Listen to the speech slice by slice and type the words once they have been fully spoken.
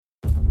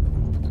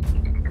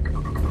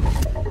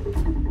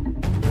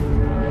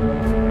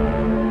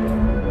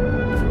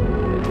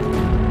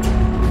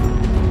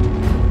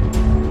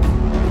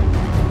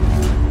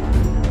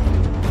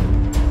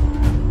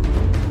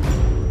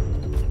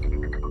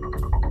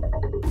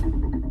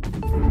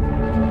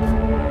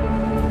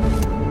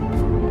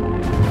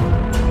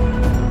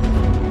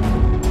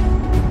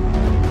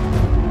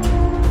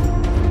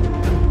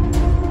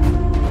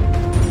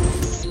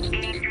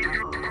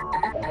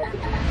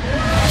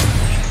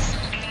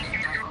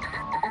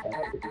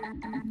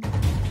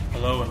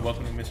Hello and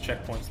welcome to Missed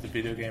Checkpoints, the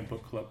Video Game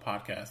Book Club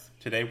podcast.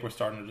 Today we're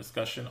starting a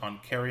discussion on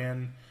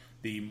Carrion,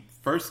 the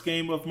first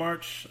game of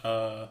March.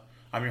 I'm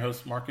your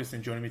host Marcus,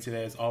 and joining me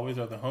today as always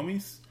are the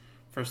homies.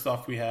 First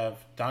off we have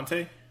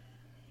Dante.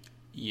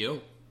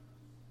 Yo.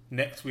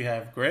 Next we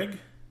have Greg.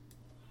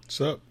 What's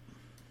up?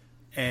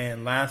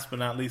 And last but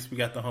not least we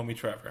got the homie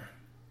Trevor.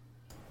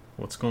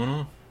 What's going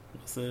on?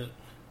 That's it.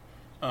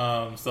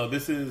 So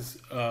this is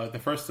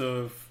the first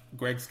of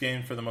Greg's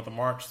game for the month of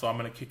March, so I'm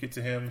going to kick it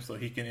to him so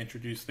he can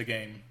introduce the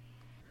game.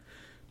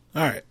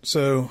 Alright,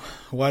 so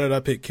why did I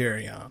pick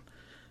Carrion?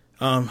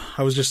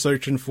 I was just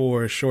searching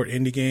for short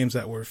indie games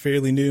that were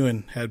fairly new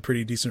and had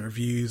pretty decent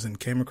reviews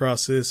and came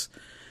across this.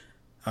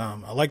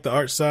 I like the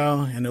art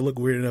style and it looked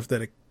weird enough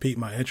that it piqued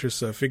my interest,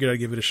 so I figured I'd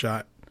give it a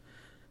shot.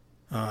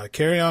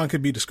 Carrion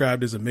could be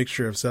described as a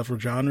mixture of several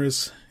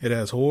genres. It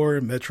has horror,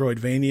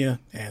 Metroidvania,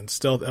 and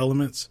stealth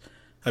elements.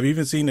 I've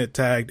even seen it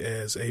tagged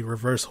as a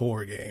reverse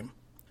horror game.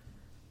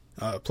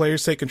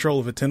 Players take control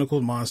of a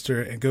tentacled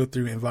monster and go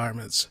through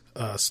environments,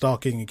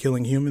 stalking and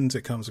killing humans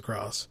it comes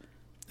across.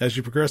 As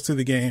you progress through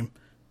the game,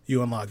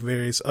 you unlock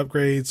various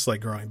upgrades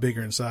like growing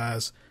bigger in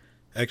size,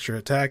 extra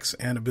attacks,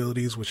 and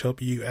abilities which help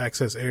you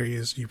access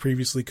areas you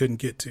previously couldn't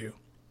get to.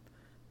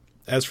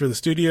 As for the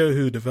studio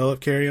who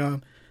developed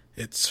Carrion,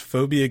 it's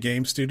Phobia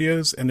Game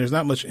Studios, and there's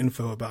not much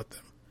info about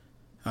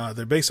them.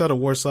 They're based out of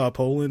Warsaw,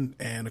 Poland,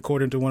 and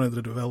according to one of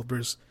the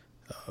developers,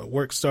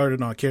 work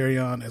started on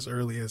Carrion as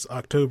early as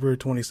October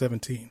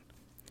 2017.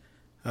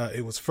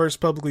 It was first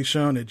publicly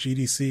shown at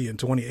GDC in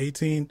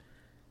 2018,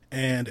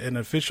 and an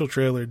official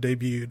trailer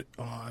debuted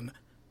on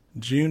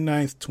June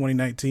 9th,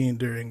 2019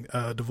 during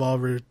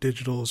Devolver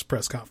Digital's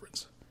press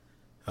conference.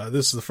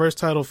 This is the first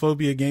title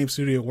Phobia Game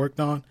Studio worked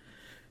on,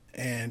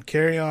 and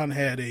Carrion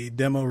had a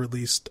demo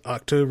released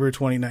October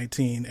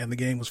 2019, and the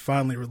game was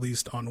finally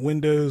released on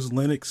Windows,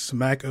 Linux,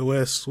 Mac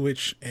OS,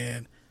 Switch,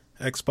 and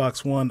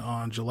Xbox One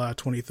on July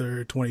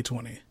 23rd,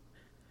 2020.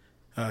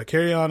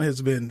 Carrion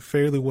has been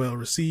fairly well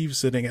received,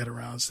 sitting at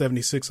around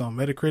 76 on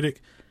Metacritic,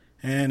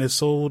 and has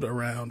sold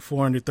around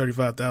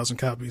 435,000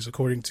 copies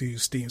according to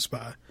Steam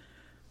Spy.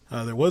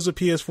 There was a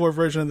PS4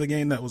 version of the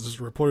game that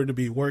was reported to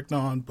be worked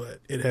on, but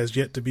it has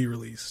yet to be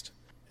released.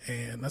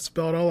 And that's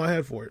about all I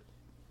had for it.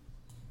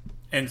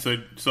 And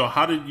so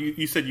how did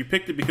you said you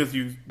picked it because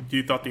you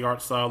thought the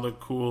art style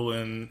looked cool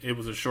and it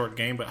was a short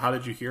game, but how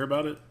did you hear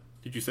about it?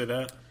 Did you say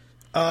that?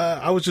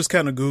 I was just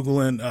kind of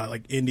Googling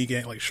like indie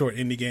game, like short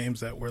indie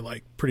games that were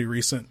like pretty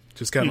recent.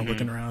 Just kind of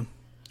looking around.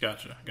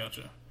 Gotcha.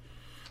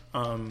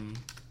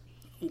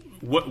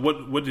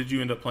 What did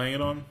you end up playing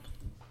it on?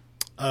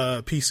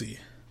 PC.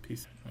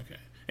 Okay.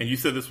 And you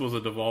said this was a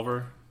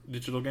Devolver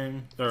Digital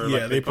game? Or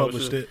yeah, they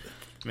published it.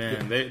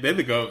 Man, they're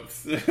the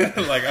goats.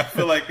 Like I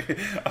feel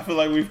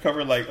like we've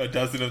covered like a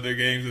dozen of their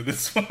games at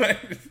this point.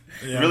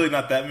 Yeah. Really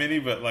not that many,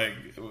 but like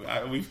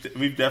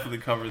we've definitely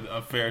covered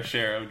a fair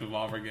share of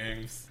Devolver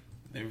games.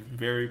 They're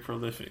very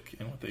prolific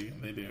in what they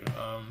do.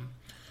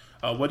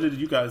 What did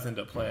you guys end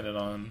up playing it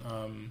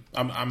on?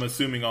 I'm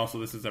assuming also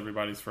this is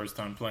everybody's first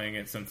time playing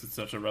it since it's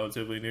such a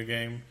relatively new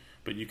game,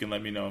 but you can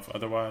let me know if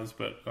otherwise.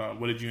 But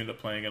what did you end up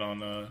playing it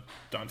on,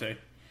 Dante?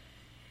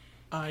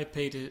 I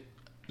played it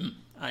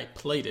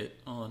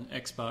on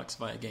Xbox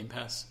via Game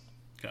Pass.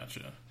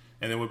 Gotcha.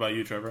 And then what about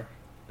you, Trevor?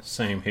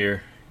 Same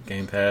here,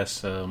 Game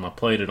Pass. I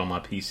played it on my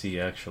PC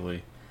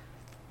actually.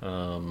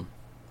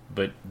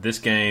 But this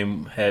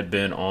game had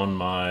been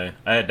on I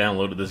had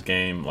downloaded this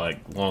game like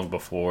long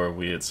before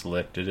we had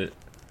selected it.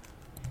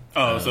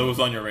 Oh, so it was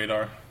on your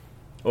radar.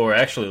 Or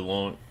actually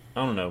I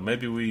don't know, I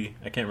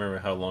can't remember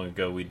how long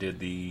ago we did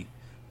the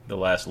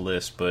last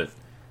list, but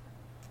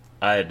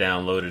I had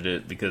downloaded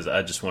it because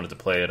I just wanted to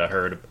play it. I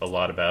heard a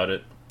lot about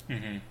it.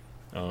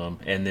 Mm-hmm.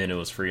 And then it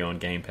was free on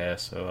Game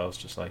Pass, so I was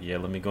just like, yeah,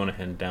 let me go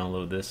ahead and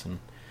download this and,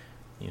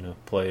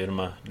 play it in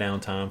my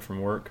downtime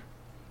from work.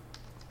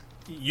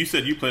 You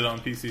said you played it on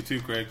PC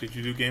too, Greg. Did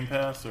you do Game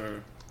Pass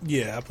or?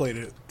 Yeah, I played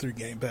it through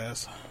Game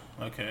Pass.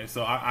 Okay,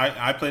 so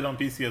I played on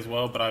PC as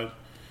well, but I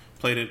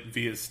played it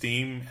via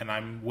Steam, and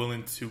I'm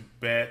willing to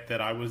bet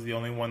that I was the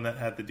only one that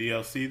had the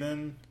DLC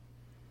then.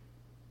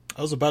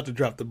 I was about to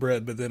drop the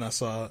bread, but then I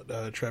saw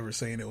Trevor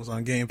saying it was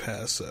on Game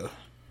Pass, so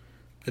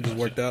it just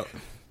worked out.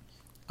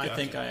 I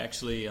think I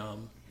actually, I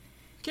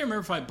can't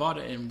remember if I bought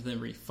it and then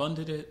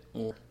refunded it,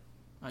 or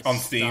I on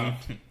Steam?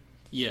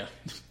 Yeah.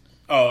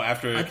 Oh,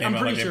 after it came out on Game Pass? I'm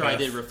pretty sure I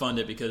did refund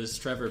it because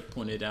Trevor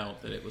pointed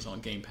out that it was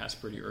on Game Pass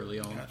pretty early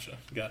on.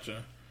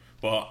 Gotcha.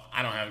 Well,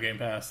 I don't have Game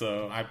Pass,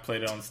 so I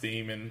played it on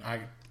Steam, and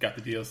I got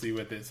the DLC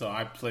with it, so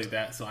I played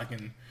that so I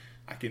can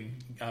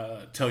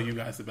tell you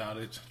guys about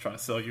it, try to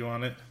sell you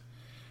on it.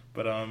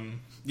 But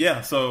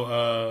yeah,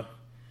 so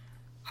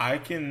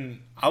I'll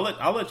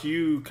let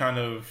you kind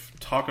of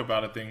talk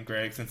about it then,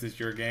 Greg, since it's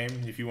your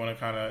game. If you want to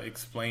kind of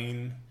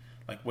explain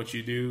like what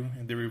you do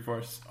and the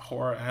reverse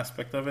horror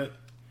aspect of it.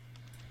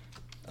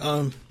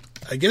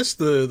 I guess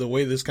the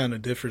way this kind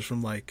of differs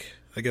from like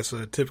I guess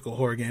a typical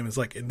horror game is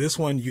like in this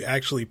one you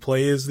actually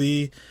play as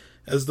the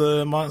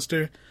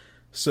monster.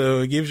 So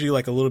it gives you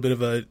like a little bit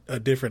of a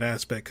different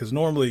aspect, because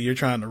normally you're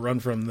trying to run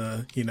from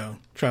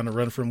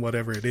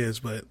whatever it is,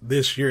 but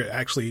this you're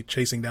actually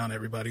chasing down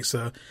everybody.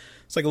 So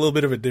it's like a little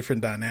bit of a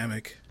different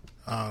dynamic,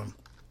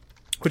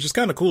 which is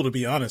kind of cool, to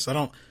be honest.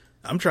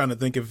 I'm trying to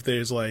think of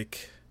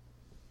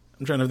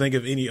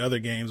any other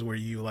games where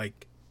you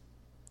like,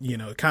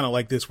 kind of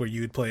like this, where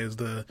you would play as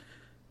the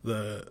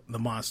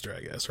monster,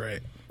 I guess,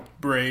 right?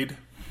 Braid.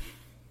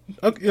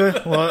 Okay,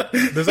 well,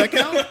 does that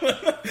count?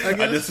 I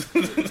guess.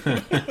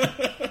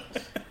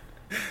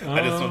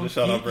 I just wanted to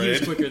shout out Braid. He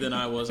was quicker than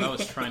I was. I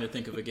was trying to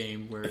think of a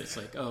game where it's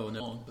like, oh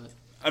no, but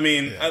I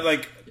mean,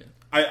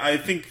 I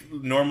think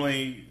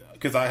normally,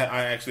 because I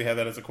actually had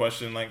that as a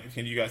question, like,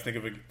 can you guys think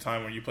of a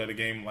time when you played a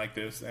game like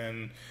this?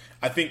 And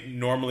I think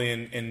normally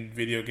in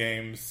video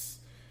games,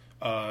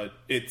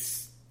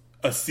 it's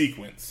a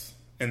sequence,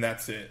 and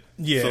that's it.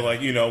 Yeah. So, like,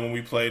 when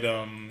we played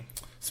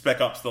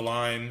Spec Ops: The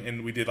Line,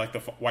 and we did, like, the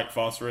white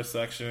phosphorus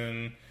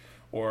section,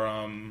 or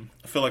I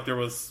feel like there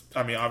was,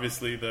 I mean,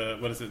 obviously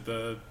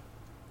the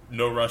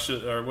No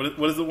Russia, or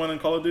what is the one in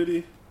Call of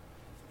Duty?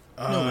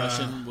 No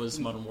Russian was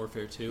Modern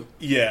Warfare 2.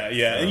 Yeah.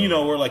 And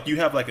where like you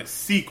have like a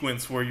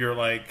sequence where you're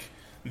like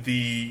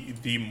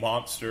the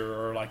monster,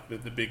 or like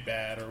the big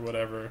bad or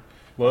whatever.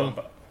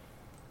 Well,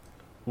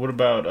 what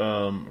about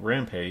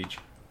Rampage?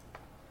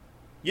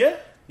 Yeah,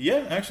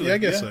 actually. Yeah, I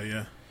guess so,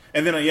 yeah.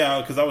 And then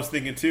because I was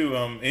thinking too,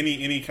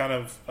 any kind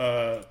of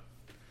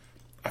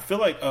I feel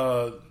like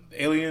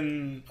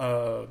Alien,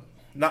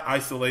 not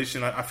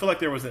Isolation. I feel like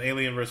there was an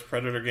Alien vs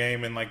Predator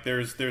game, and like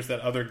there's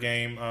that other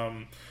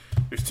game.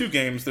 There's two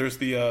games. There's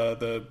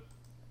the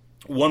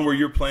one where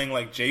you're playing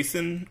like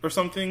Jason or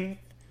something.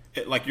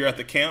 Like you're at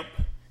the camp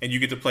and you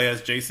get to play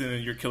as Jason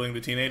and you're killing the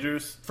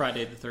teenagers.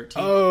 Friday the 13th.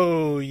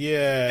 Oh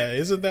yeah,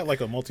 isn't that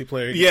like a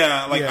multiplayer?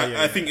 Yeah, like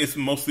I think it's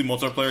mostly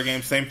multiplayer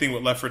games. Same thing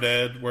with Left 4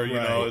 Dead, where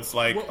it's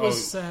like what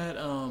was that?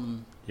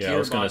 I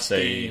was gonna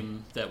say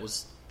game that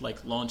was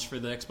like launched for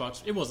the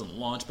Xbox. It wasn't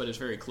launched, but it's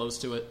very close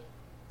to it.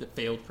 That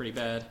failed pretty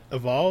bad.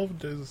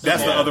 Evolved? That's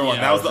the other one.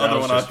 That was the other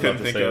one I couldn't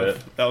think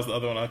of. That was the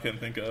other one I couldn't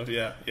think of.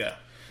 Yeah.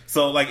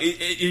 So, like,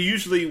 it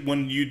usually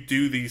when you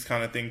do these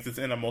kind of things, it's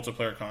in a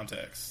multiplayer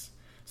context.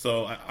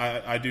 So,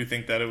 I do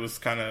think that it was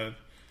kind of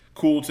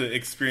cool to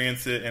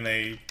experience it in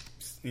a,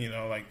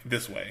 like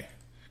this way.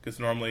 Because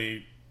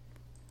normally,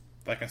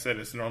 like I said,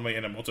 it's normally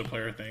in a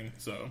multiplayer thing.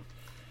 So,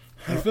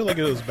 I feel like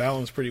it was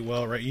balanced pretty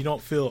well, right? You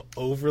don't feel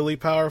overly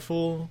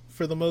powerful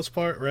for the most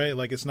part, right?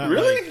 Like, it's not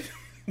really? Like...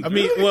 I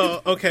mean,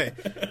 well, okay.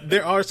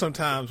 There are some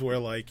times where,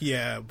 like,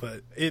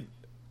 but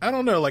I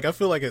don't know. Like, I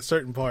feel like at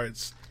certain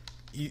parts,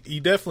 you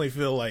definitely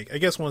feel like, I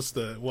guess I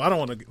don't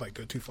want to like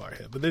go too far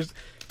ahead, but there's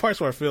parts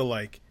where I feel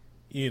like,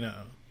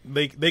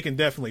 they can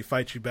definitely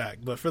fight you back.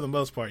 But for the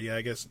most part,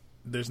 I guess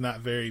there's not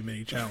very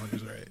many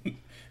challenges, right?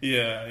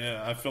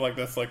 Yeah. I feel like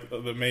that's like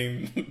the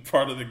main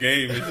part of the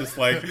game. It's just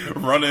like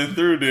running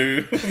through,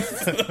 dude.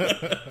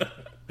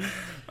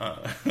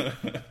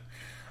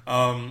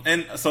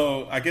 And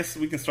so I guess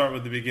we can start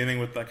with the beginning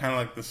with kind of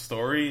like the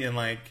story, and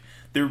like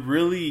they're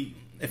really,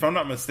 if I'm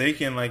not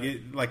mistaken,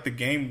 like the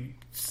game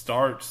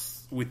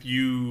starts with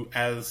you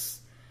as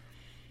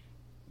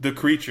the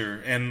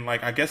creature, and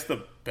like I guess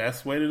the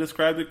best way to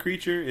describe the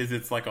creature is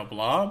it's like a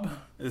blob.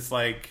 It's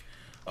like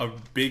a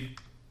big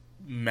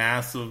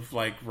mass of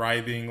like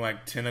writhing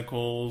like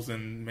tentacles,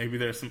 and maybe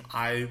there's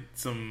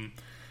some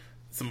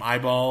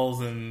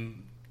eyeballs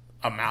and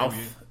a mouth.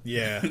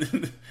 Yeah.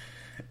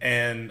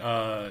 And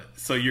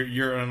so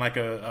you're in like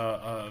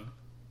a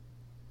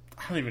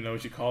I don't even know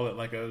what you call it,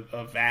 like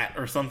a vat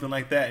or something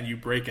like that, and you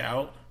break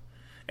out,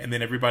 and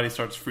then everybody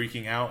starts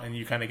freaking out, and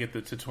you kind of get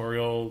the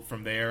tutorial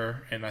from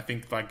there. And I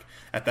think like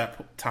at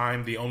that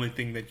time, the only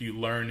thing that you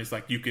learn is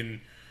like you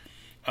can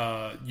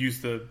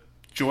use the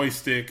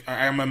joystick.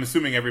 I'm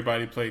assuming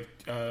everybody played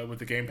with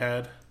the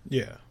gamepad.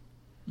 Yeah.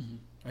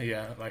 Mm-hmm.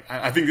 Yeah, like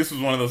I think this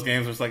was one of those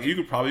games where it's like you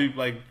could probably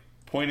like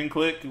point and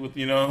click with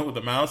with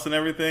the mouse and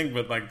everything,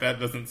 but like that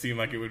doesn't seem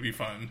like it would be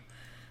fun.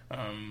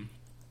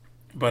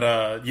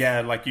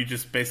 Like you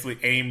just basically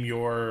aim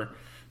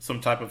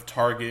some type of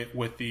target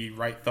with the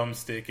right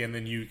thumbstick, and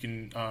then you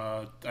can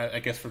I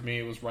guess for me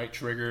it was right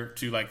trigger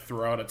to like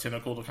throw out a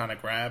tentacle to kind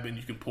of grab, and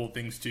you can pull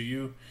things to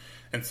you.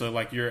 And so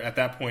like you're at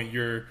that point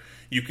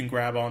you can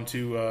grab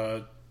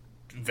onto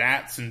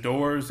vats and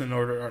doors in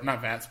order, or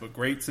not vats but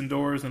grates and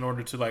doors in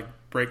order to like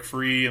break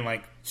free and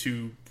like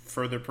to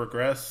further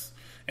progress.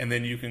 And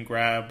then you can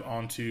grab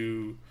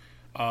onto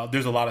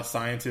there's a lot of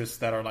scientists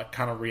that are like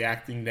kind of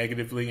reacting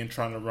negatively and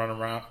trying to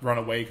run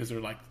away because they're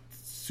like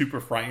super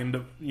frightened,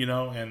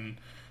 and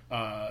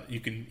you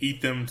can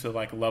eat them to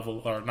like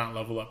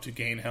level up to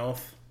gain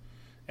health.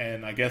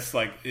 And I guess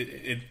like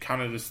it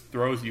kind of just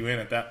throws you in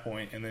at that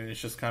point, and then it's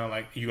just kind of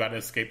like you got to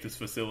escape this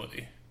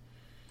facility.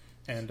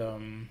 And what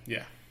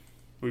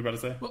were you about to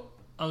say? Well,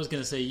 I was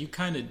going to say you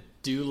kind of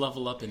do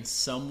level up in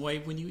some way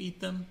when you eat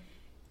them.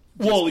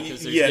 Well,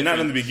 yeah, not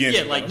in the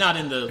beginning. Yeah, like not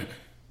in the,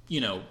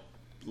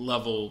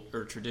 level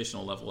or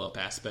traditional level up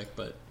aspect,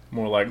 but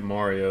more like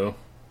Mario,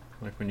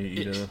 like when you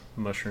eat a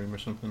mushroom or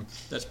something.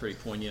 That's pretty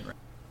poignant, right?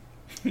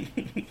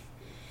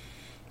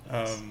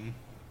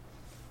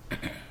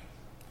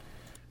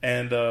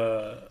 And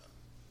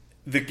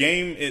the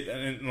game,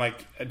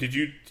 did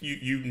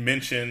you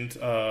mentioned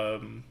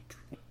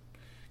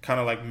kind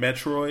of like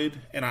Metroid,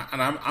 and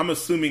I'm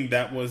assuming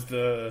that was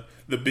the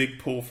big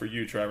pull for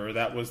you, Trevor.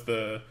 That was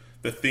the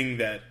thing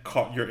that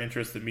caught your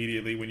interest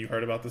immediately when you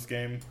heard about this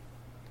game.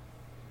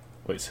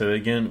 Wait, say that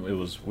again. It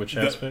was which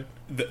aspect?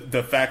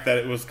 The fact that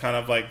it was kind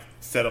of like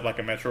set up like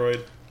a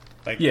Metroid.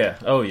 Like, yeah.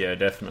 Oh yeah,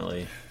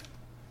 definitely.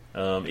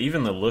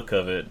 Even the look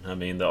of it. I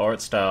mean, the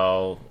art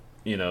style.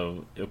 You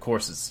know, of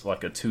course, it's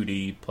like a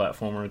 2D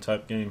platformer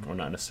type game, or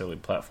not necessarily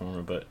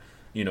platformer, but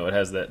you know, it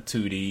has that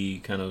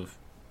 2D kind of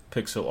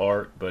pixel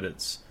art, but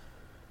it's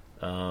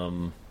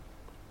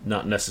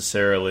not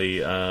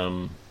necessarily.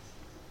 I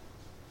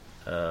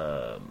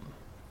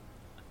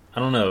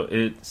don't know.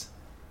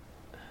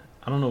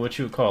 I don't know what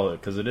you would call it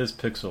because it is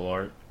pixel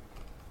art.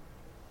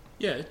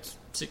 Yeah, it's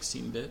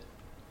 16-bit.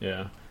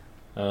 Yeah,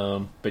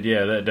 but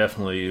yeah, that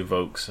definitely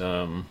evokes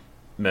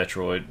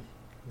Metroid,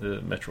 the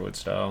Metroid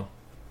style.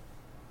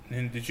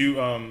 And did you?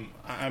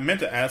 I meant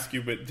to ask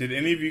you, but did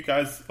any of you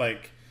guys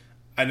like?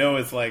 I know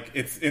it's like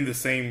it's in the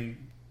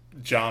same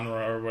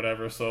genre or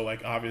whatever, so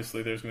like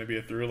obviously there's going to be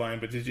a through line.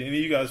 But did any of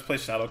you guys play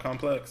Shadow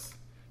Complex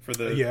for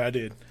the? Yeah, I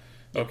did.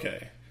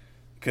 Okay,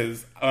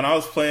 because when I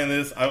was playing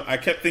this, I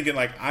kept thinking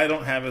like I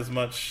don't have as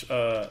much.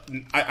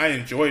 I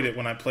enjoyed it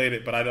when I played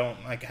it, but I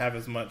don't like have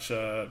as much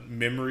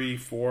memory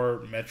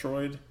for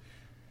Metroid.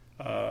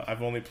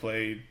 I've only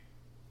played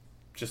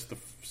just the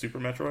Super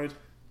Metroid.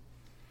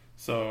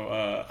 So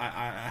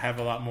I have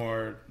a lot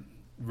more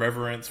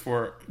reverence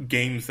for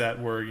games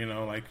that were, you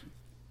know, like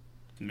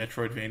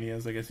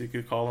Metroidvanias, I guess you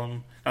could call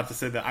them. Not to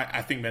say that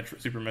I think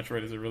Super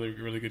Metroid is a really,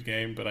 really good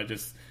game, but I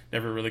just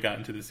never really got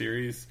into the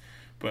series.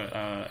 But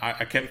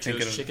I kept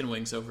thinking of chicken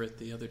wings over it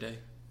the other day.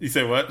 You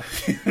say what?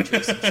 I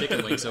chose some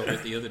chicken wings over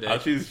it the other day. I'll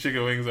choose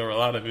chicken wings over a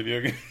lot of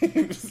video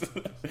games.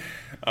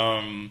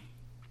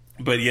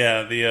 But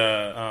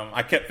yeah,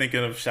 I kept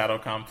thinking of Shadow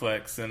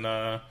Complex,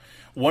 and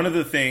one of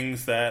the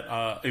things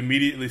that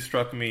immediately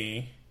struck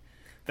me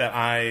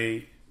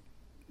one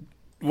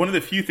of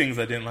the few things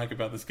I didn't like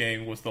about this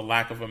game was the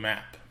lack of a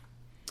map.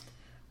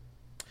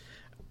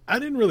 I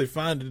didn't really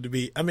find it to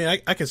be. I mean,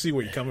 I can see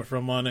where you're coming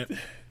from on it,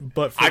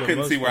 but I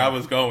couldn't see where I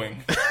was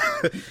going.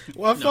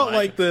 Well, I felt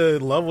like the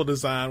level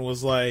design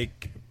was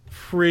like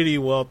pretty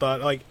well thought.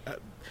 Like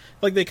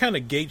they kind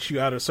of gate you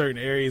out of certain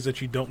areas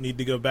that you don't need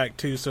to go back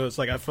to. So it's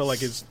like I feel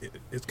like it's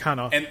kind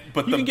of.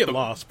 But you can get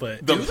lost.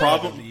 But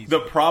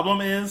the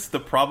problem is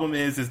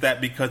that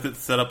because it's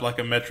set up like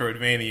a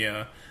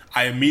Metroidvania,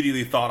 I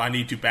immediately thought I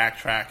need to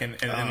backtrack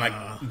and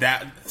like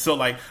that. So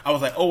like I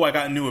was like, oh, I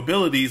got new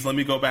abilities. Let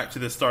me go back to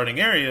the starting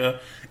area.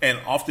 And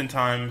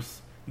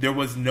oftentimes there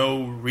was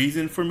no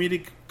reason for me to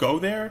go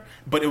there,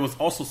 but it was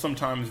also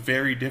sometimes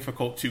very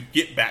difficult to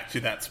get back to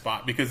that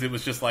spot because it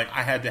was just like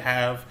I had to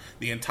have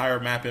the entire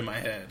map in my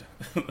head.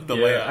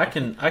 Layout.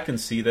 I can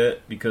see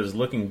that because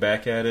looking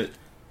back at it,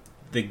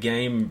 the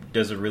game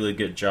does a really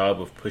good job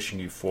of pushing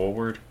you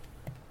forward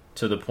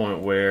to the point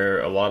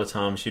where a lot of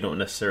times you don't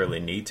necessarily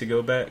need to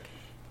go back.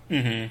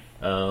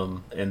 Mm-hmm.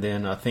 And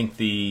then I think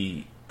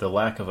the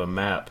lack of a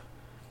map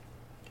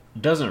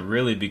doesn't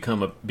really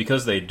become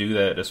because they do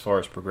that as far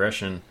as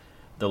progression.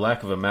 The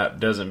lack of a map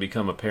doesn't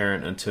become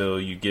apparent until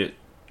you get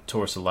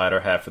towards the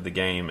latter half of the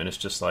game, and it's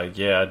just like,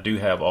 yeah, I do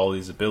have all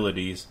these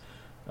abilities.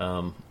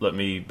 Let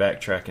me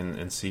backtrack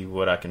and see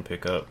what I can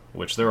pick up.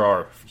 Which there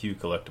are a few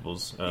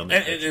collectibles.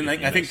 And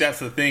I think that's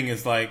the thing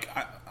is like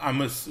I'm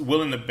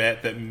willing to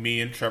bet that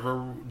me and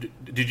Trevor,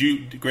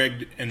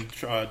 Greg and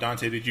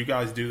Dante, did you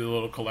guys do the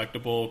little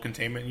collectible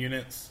containment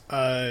units?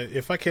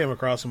 If I came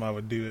across them, I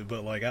would do it,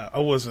 but like I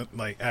wasn't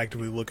like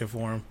actively looking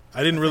for them.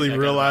 I didn't really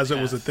realize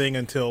it was a thing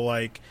until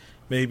like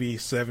maybe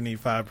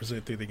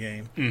 75% through the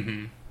game.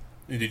 Mm-hmm.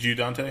 And did you,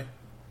 Dante?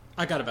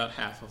 I got about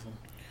half of them.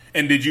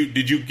 And did you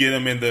get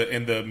them in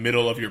the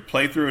middle of your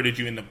playthrough, or did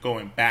you end up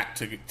going back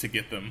to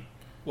get them?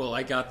 Well,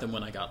 I got them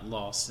when I got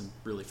lost and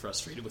really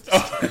frustrated with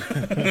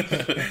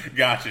this.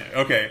 Gotcha.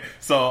 Okay,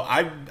 so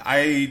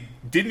I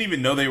didn't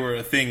even know they were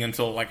a thing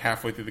until like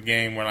halfway through the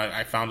game when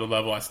I found a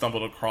level. I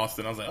stumbled across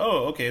it, and I was like,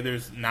 oh, okay,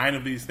 there's 9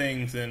 of these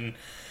things, and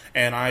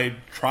I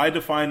tried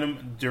to find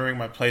them during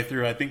my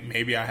playthrough. I think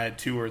maybe I had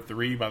 2 or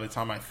 3 by the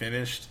time I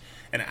finished,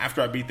 and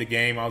after I beat the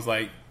game, I was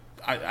like,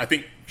 I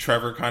think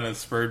Trevor kind of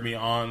spurred me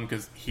on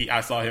because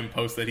I saw him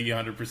post that he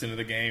 100% of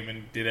the game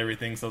and did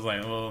everything, so I was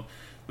like, well,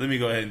 let me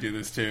go ahead and do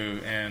this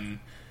too. And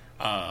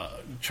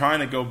trying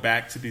to go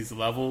back to these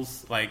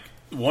levels, like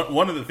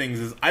one of the things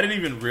is I didn't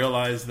even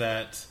realize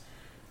that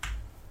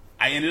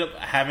I ended up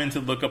having to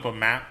look up a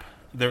map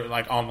there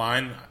like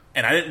online,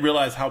 and I didn't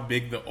realize how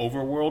big the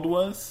overworld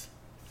was,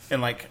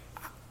 and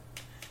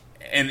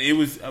it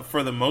was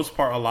for the most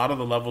part a lot of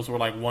the levels were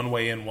like one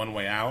way in, one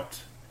way out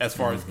as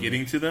far as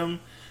getting to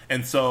them.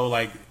 And so,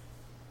 like,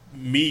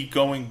 me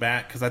going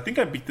back, because I think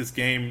I beat this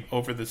game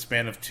over the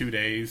span of 2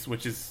 days,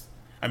 which is,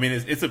 I mean,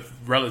 it's a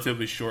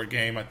relatively short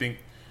game. I think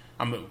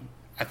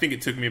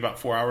it took me about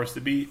 4 hours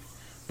to beat.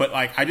 but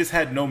like I just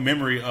had no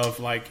memory of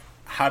like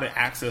how to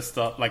access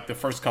stuff like the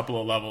first couple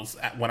of levels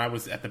when I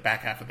was at the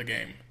back half of the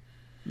game.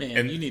 Man,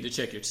 and you need to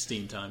check your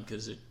Steam time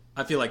because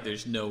I feel like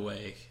there's no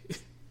way.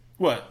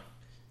 What?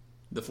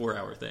 The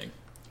 4-hour thing.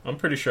 I'm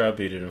pretty sure I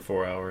beat it in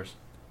 4 hours.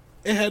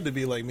 It had to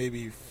be like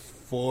maybe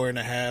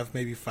 4.5,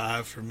 maybe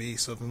 5 for me,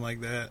 something like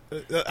that.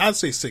 I'd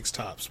say 6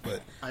 tops,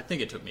 but I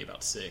think it took me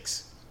about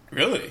 6.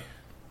 Really?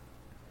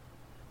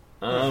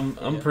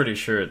 I'm pretty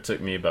sure it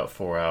took me about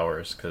 4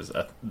 hours because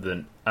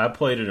I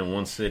played it in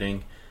one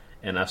sitting,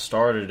 and I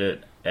started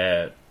it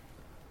at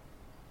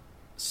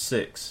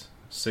 6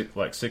 or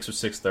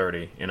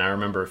 6:30, and I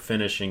remember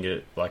finishing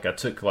it like I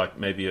took like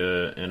maybe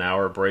an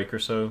hour break or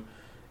so,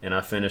 and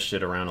I finished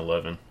it around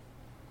 11.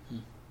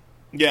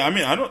 Yeah,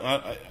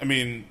 I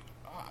mean,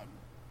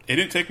 it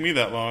didn't take me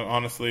that long,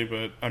 honestly.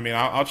 But I mean,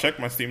 I'll check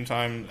my Steam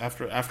time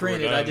after. Granted, we're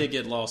done. I did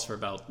get lost for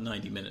about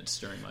 90 minutes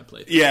during my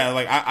playthrough. Yeah,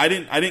 like I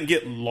didn't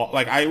get lost.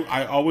 Like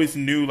I always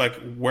knew like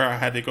where I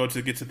had to go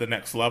to get to the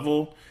next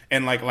level,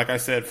 and like I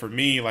said, for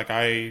me, like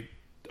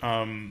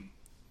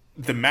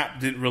the map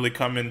didn't really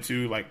come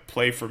into like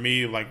play for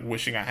me, like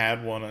wishing I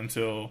had one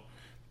until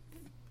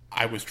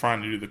I was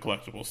trying to do the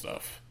collectible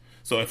stuff.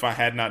 So if I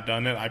had not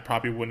done it, I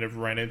probably wouldn't have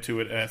run into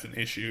it as an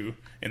issue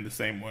in the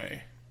same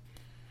way.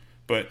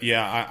 But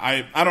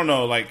yeah, I don't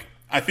know. Like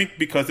I think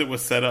because it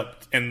was set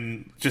up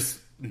and just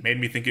made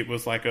me think it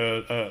was like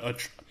I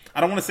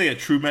don't want to say a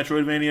true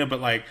Metroidvania,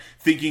 but like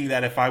thinking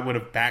that if I would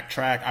have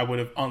backtracked, I would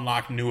have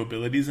unlocked new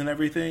abilities and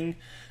everything.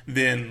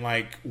 Then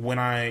like when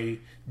I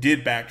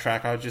did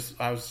backtrack, I was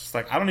just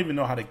like, I don't even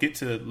know how to get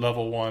to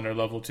level 1 or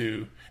level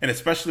 2. And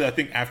especially I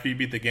think after you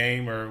beat the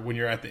game or when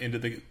you're at the end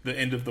of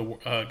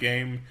the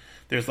game,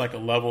 there's like a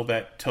level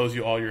that tells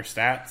you all your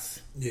stats.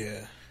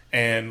 yeah.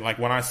 And like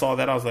when I saw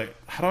that, I was like,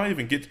 how do I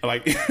even get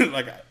like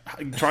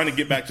trying to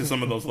get back to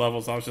some of those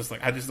levels? I was just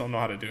like, I just don't know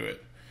how to do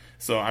it.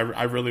 So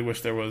I really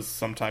wish there was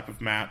some type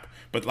of map.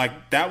 But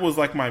like that was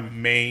like my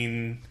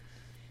main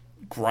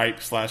gripe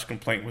 /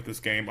 complaint with this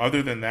game.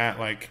 Other than that,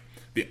 like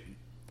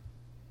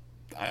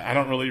I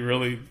don't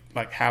really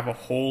like have a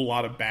whole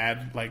lot of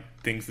bad like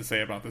things to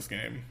say about this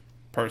game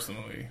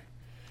personally.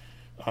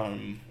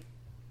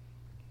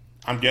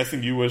 I'm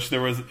guessing you wish there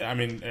was. I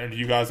mean, do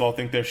you guys all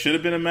think there should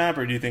have been a map,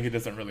 or do you think it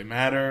doesn't really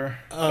matter?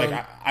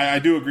 Like, I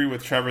do agree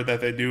with Trevor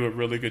that they do a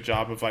really good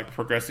job of like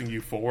progressing you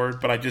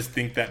forward, but I just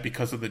think that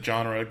because of the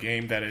genre of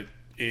game that it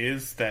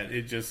is, that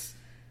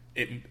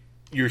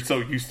you're so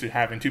used to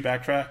having to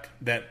backtrack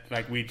that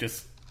like we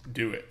just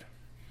do it.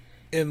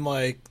 And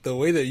like the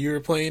way that you were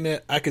playing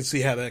it, I could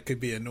see how that could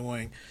be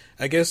annoying.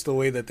 I guess the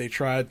way that they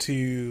tried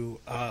to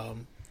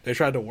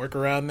work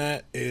around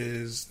that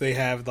is they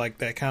have like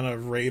that kind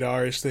of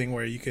radarish thing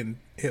where you can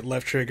hit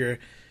left trigger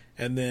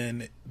and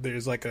then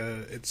there's like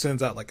it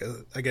sends out like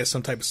I guess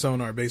some type of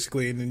sonar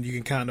basically, and then you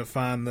can kind of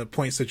find the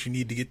points that you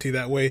need to get to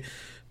that way,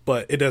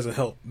 but it doesn't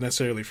help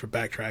necessarily for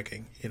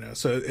backtracking,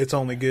 so it's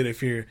only good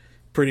if you're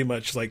pretty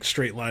much like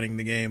straight lining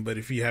the game. But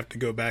if you have to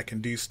go back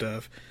and do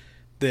stuff,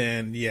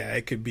 then yeah,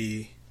 it can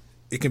be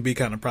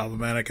kind of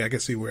problematic. I can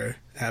see where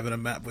having a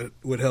map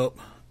would help.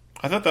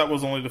 I thought that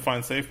was only to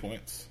find save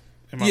points.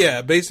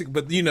 Yeah, basic,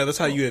 but that's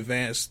how you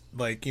advance.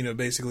 Like,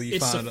 basically you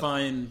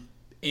find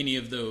any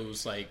of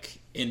those like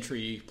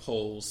entry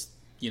holes,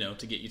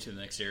 to get you to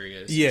the next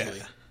area. Yeah.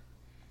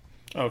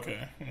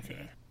 Okay.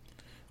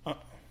 What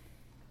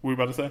were you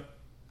about to say?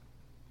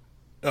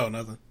 Oh,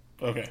 nothing.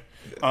 Okay.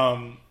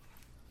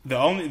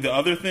 The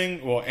other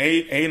thing, well,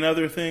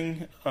 another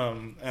thing,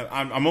 and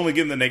I'm only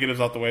getting the negatives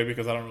out the way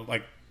because I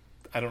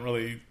don't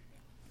really.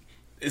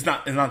 It's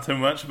not too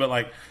much, but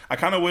like I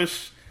kind of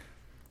wish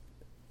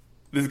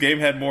this game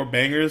had more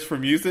bangers for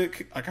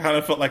music. I kind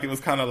of felt like it was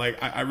kind of like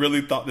I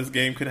really thought this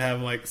game could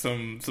have like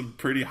some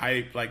pretty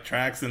hype like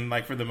tracks, and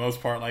like for the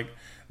most part like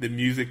the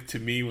music to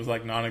me was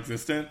like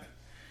non-existent,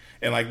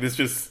 and like this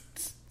just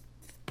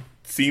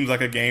seems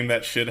like a game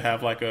that should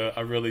have like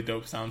a really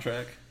dope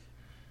soundtrack.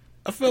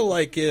 I feel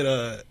like it.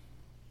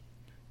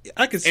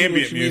 I can see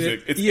ambient what you music.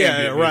 mean. It's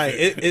ambient right.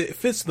 music. It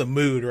fits the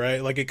mood,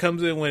 right? Like it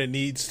comes in when it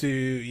needs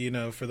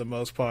to, for the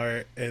most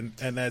part, and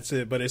that's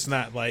it. But it's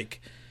not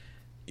like.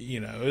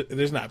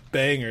 There's not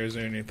bangers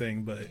or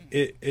anything, but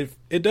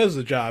it does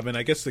the job, and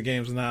I guess the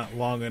game's not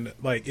long and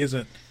like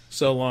isn't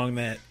so long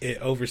that it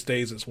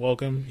overstays its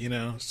welcome,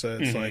 So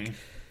it's like,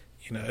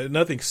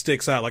 nothing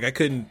sticks out. Like I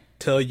couldn't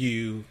tell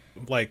you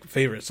like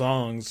favorite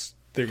songs.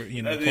 I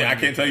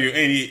can't tell you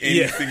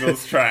any single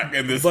track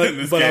in this. But in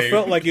this game. I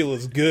felt like it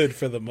was good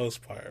for the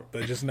most part,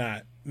 but just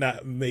not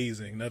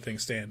amazing. Nothing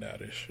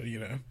standoutish,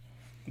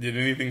 Did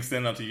anything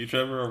stand out to you,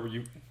 Trevor, or were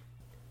you?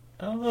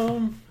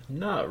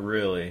 Not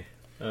really.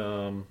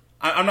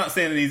 I'm not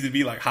saying it needs to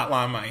be like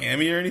Hotline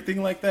Miami or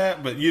anything like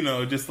that, but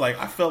just like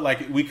I felt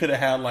like we could have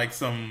had like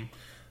some,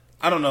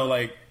 I don't know,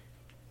 like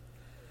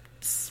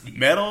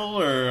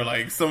metal or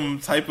like some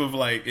type of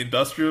like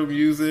industrial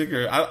music,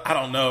 or I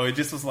don't know. It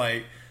just was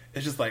like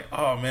it's just like,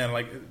 oh man,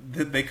 like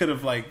they could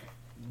have like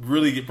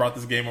really brought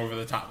this game over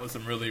the top with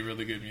some really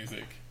really good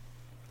music.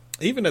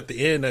 Even at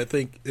the end, I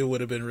think it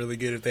would have been really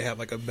good if they had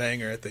like a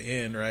banger at the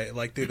end, right?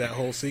 Like through that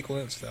whole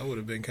sequence, that would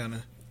have been kind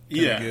of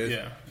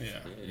good.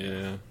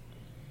 Yeah.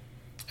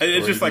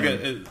 It's just like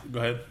go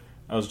ahead.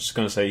 I was just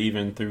going to say,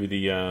 even through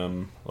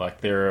the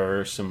like, there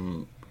are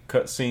some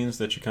cutscenes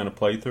that you kind of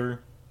play through.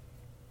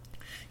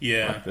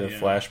 Yeah, like the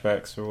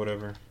flashbacks or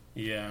whatever.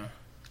 Yeah,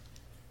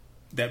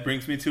 that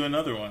brings me to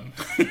another one.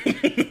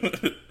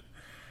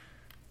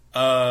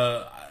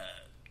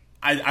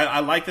 I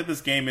like that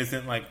this game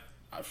isn't like,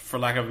 for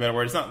lack of a better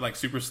word, it's not like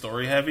super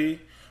story heavy,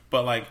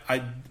 but like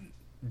I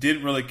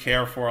didn't really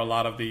care for a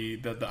lot of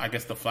the I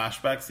guess the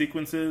flashback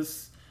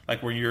sequences,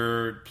 like where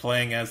you're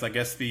playing as, I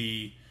guess,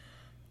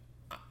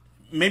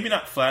 maybe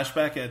not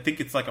flashback, I think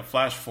it's like a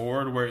flash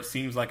forward where it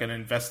seems like an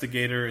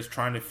investigator is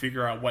trying to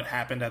figure out what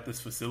happened at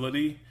this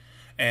facility.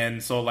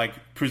 And so, like,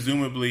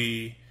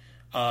 presumably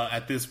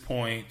at this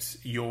point,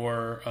 the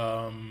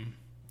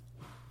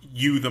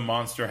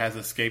monster has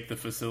escaped the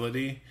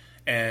facility.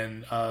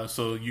 And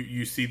so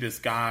you see this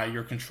guy,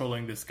 you're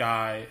controlling this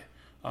guy,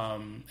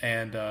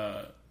 and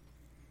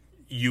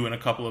you and a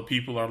couple of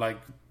people are like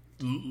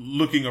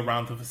looking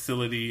around the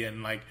facility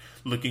and like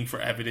looking for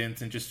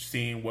evidence and just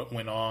seeing what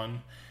went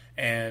on.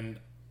 And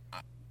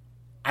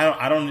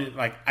I don't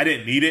like, I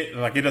didn't need it.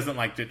 Like, it doesn't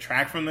like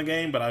detract from the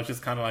game, but I was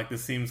just kind of like,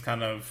 this seems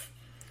kind of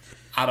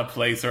out of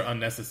place or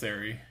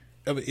unnecessary.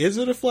 I mean, is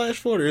it a flash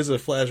forward or is it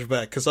a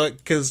flashback?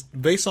 Because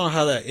based on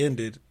how that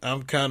ended,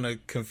 I'm kind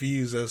of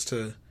confused as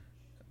to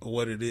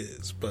what it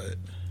is. But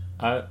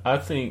I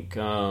think,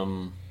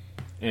 and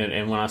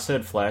when I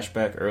said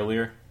flashback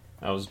earlier,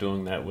 I was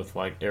doing that with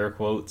like air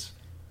quotes,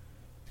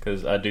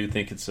 because I do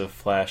think it's a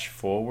flash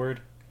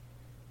forward.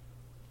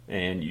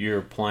 And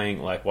you're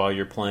playing, like, while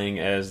you're playing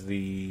as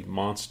the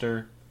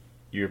monster,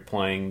 you're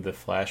playing the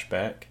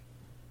flashback.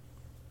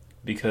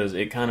 Because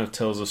it kind of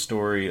tells a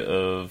story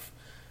of,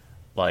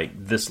 like,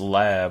 this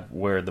lab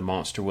where the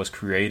monster was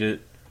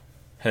created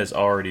has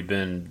already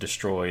been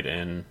destroyed,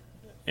 and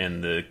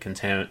everything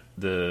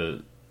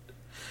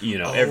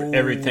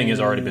has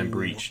already been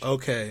breached.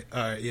 Okay,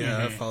 all right,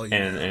 yeah, I follow you.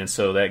 And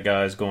so that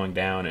guy's going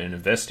down and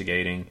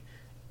investigating,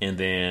 and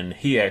then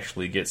he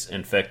actually gets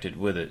infected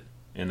with it.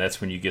 And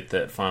that's when you get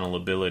that final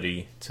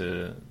ability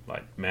to,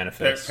 like,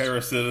 manifest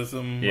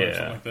parasitism or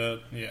something like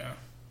that. Yeah.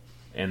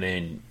 And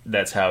then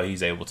that's how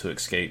he's able to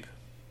escape.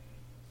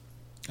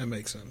 That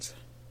makes sense.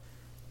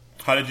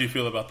 How did you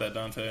feel about that,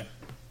 Dante?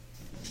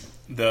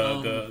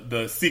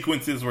 The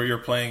sequences where you're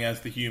playing as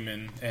the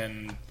human,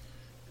 and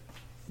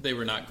they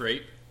were not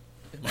great,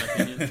 in my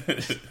opinion.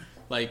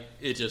 Like,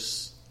 it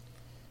just,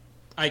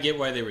 I get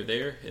why they were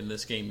there, and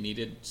this game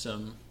needed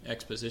some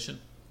exposition.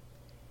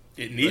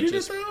 It needed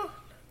it, though?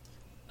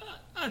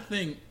 I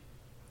think,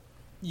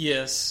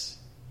 yes.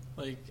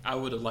 Like, I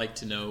would have liked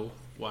to know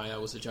why I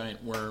was a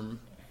giant worm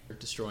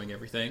destroying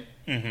everything.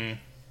 Mm-hmm.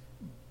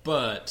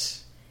 But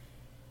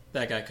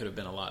that guy could have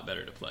been a lot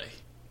better to play.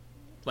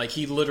 Like,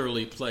 he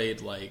literally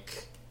played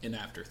like an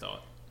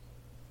afterthought.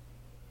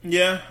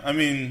 Yeah, I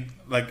mean,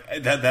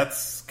 like,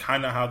 that's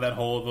kind of how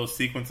those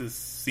sequences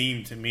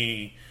seem to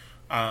me.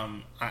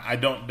 I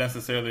don't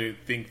necessarily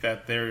think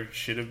that there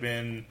should have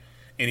been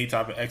any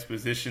type of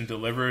exposition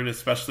delivered,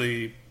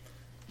 especially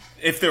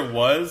if there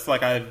was.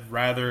 Like, I'd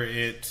rather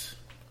it.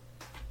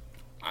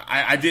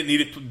 I didn't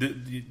need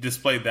it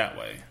displayed that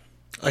way.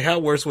 Like, how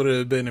worse would it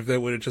have been if there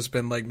would have just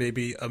been like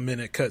maybe a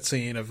minute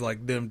cutscene of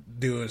like them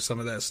doing some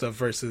of that stuff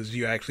versus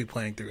you actually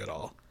playing through it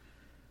all?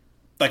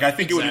 Like, I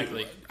think it would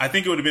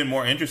have been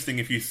more interesting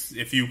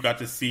if you got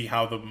to see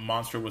how the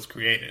monster was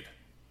created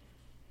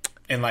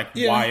and like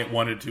why it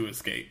wanted to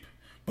escape.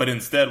 But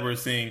instead, we're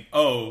seeing,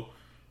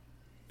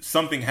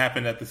 something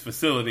happened at this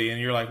facility, and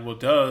you're like, well,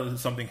 duh,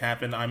 something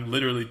happened. I'm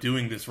literally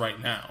doing this right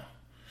now,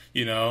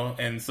 you know?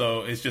 And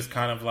so it's just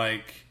kind of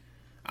like,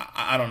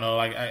 I don't know,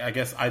 like, I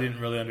guess I didn't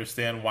really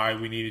understand why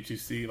we needed to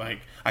see, like,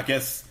 I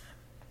guess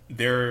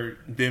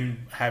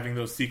them having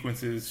those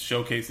sequences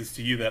showcases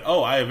to you that,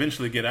 I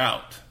eventually get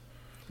out.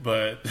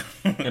 But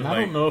and I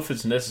don't know if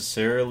it's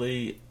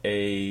necessarily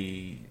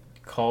a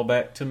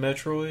callback to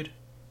Metroid,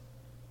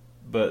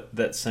 but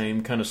that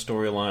same kind of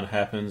storyline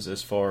happens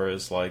as far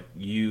as like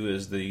you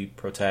as the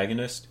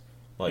protagonist,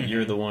 like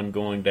you're the one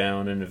going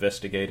down and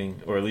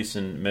investigating, or at least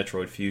in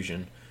Metroid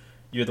Fusion,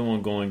 you're the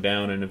one going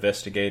down and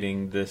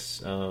investigating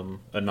this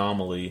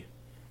anomaly,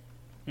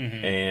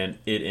 and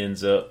it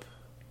ends up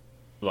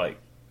like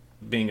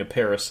being a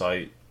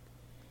parasite,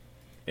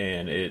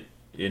 and it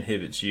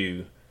inhibits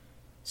you.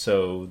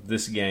 So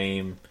this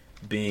game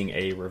being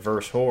a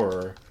reverse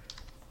horror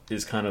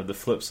is kind of the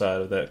flip side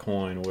of that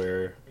coin,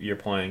 where you're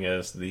playing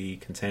as the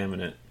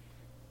contaminant.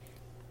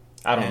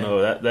 I don't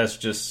know. That's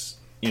just,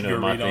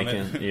 my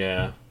thinking.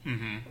 Yeah.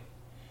 Mm-hmm.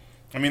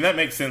 I mean, that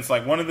makes sense.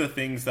 Like, one of the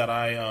things that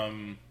I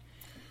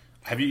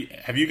have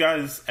you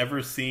guys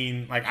ever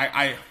seen? Like,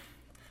 I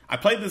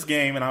played this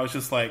game and I was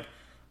just like,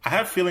 I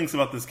have feelings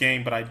about this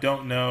game, but I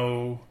don't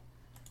know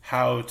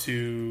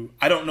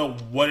I don't know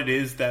what it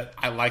is that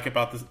I like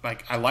about this.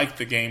 Like, I like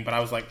the game, but I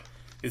was like,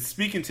 it's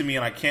speaking to me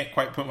and I can't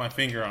quite put my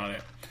finger on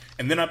it.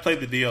 And then I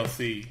played the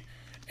DLC,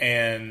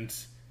 and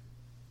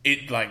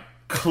it like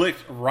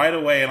clicked right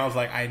away, and I was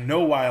like, I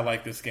know why I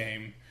like this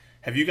game.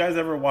 Have you guys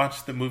ever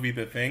watched the movie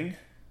The Thing?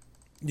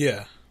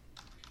 Yeah.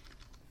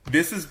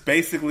 This is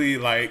basically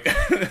like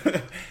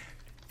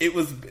it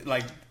was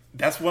like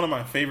that's one of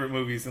my favorite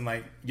movies, and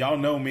like y'all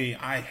know me,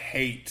 I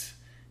hate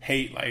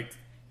like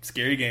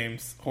scary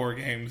games, horror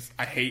games.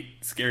 I hate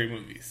scary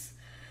movies,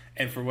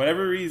 and for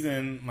whatever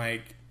reason,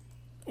 like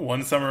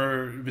one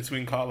summer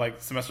between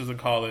like semesters in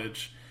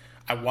college,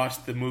 I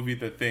watched the movie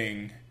The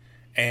Thing,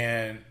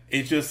 and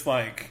it just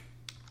like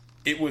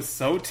it was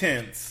so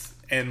tense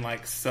and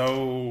like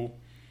so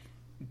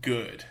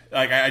good.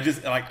 Like I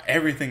just like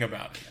everything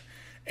about it.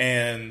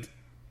 And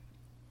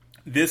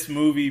this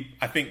movie,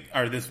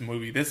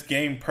 this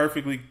game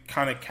perfectly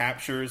kind of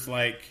captures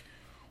like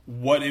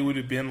what it would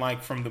have been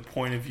like from the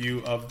point of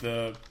view of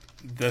the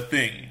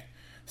Thing.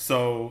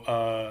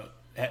 So,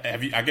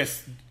 have you? I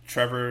guess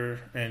Trevor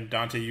and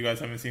Dante, you guys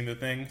haven't seen The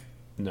Thing?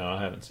 No,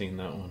 I haven't seen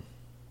that one.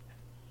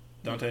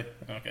 Dante,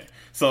 okay.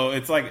 So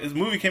it's like this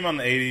movie came out in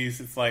the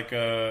 '80s. It's like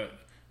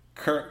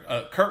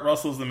Kurt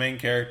Russell's the main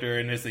character,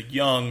 and there's a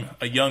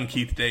young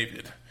Keith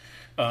David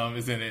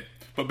is in it.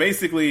 But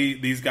basically,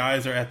 these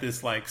guys are at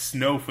this like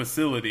snow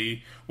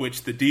facility,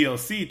 which the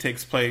DLC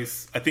takes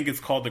place. I think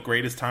it's called The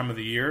Greatest Time of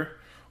the Year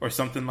or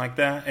something like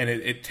that, and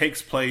it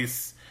takes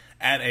place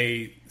at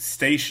a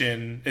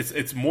station.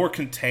 It's more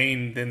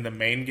contained than the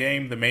main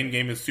game. The main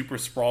game is super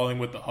sprawling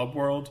with the hub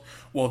world,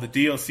 while the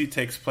DLC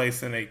takes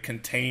place in a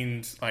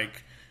contained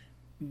like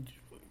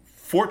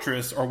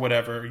fortress or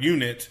whatever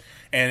unit,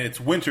 and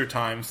it's winter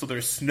time, so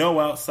there's snow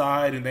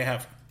outside, and they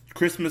have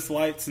Christmas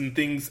lights and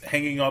things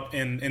hanging up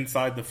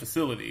inside the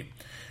facility.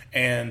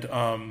 And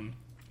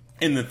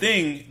in The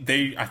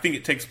Thing, I think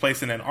it takes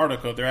place in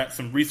Antarctica. They're at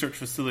some research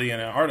facility in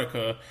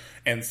Antarctica,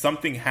 and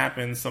something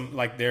happens.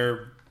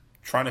 They're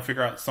trying to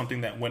figure out something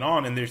that went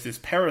on, and there's this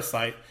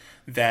parasite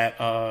that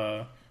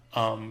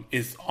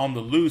is on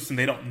the loose, and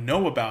they don't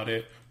know about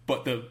it.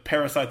 But the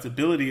parasite's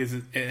ability is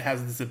it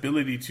has this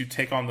ability to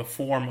take on the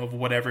form of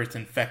whatever it's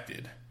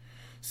infected.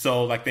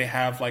 So, like, they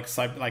have,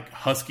 like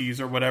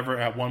huskies or whatever.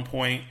 At one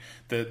point,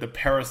 the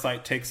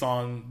parasite takes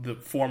on the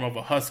form of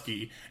a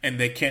husky, and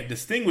they can't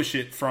distinguish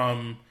it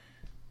from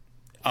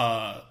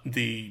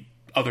the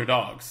other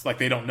dogs. Like,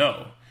 they don't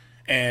know.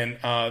 And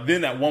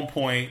then at one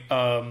point,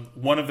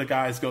 one of the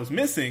guys goes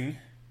missing,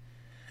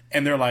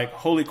 and they're like,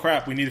 holy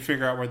crap, we need to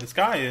figure out where this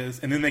guy is.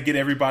 And then they get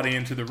everybody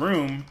into the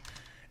room,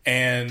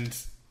 and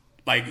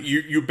like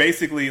you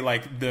basically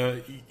like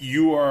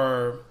you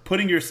are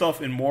putting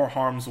yourself in more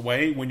harm's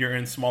way when you're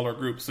in smaller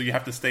groups, so you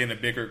have to stay in a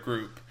bigger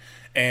group.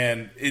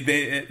 And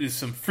there's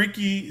some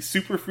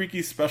super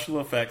freaky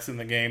special effects in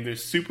the game.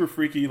 There's super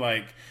freaky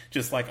like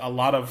just like a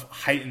lot of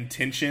heightened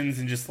tensions,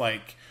 and just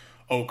like,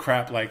 oh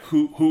crap, like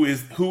who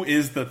is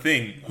the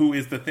thing? Who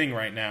is the thing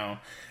right now?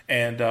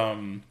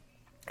 And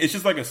it's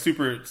just like a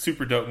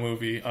super dope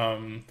movie.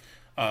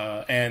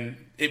 And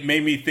it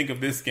made me think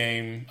of this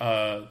game,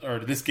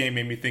 or this game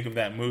made me think of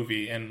that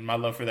movie and my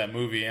love for that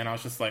movie. And I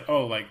was just like,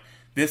 oh, like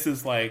this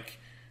is like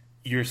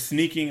you're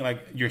sneaking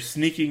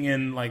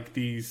in like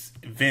these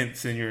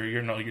events, and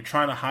you're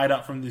trying to hide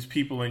out from these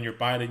people, and you're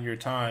biding your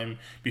time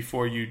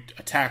before you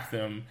attack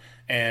them.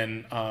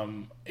 And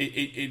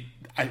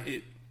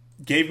it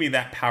gave me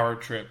that power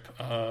trip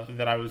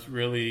that I was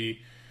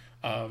really.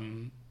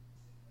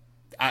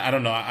 I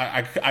don't know.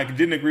 I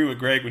didn't agree with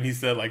Greg when he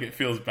said like it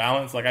feels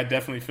balanced. Like I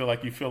definitely feel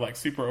like you feel like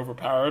super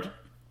overpowered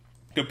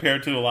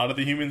compared to a lot of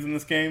the humans in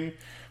this game.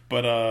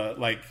 But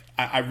like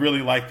I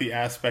really like the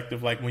aspect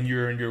of like when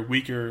you're in your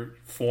weaker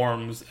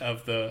forms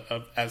as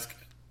the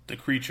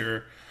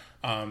creature,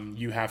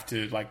 you have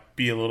to like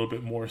be a little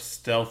bit more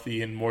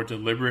stealthy and more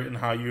deliberate in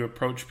how you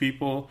approach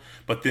people.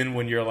 But then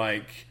when you're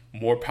like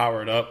more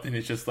powered up, then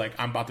it's just like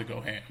I'm about to go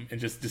ham and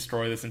just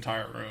destroy this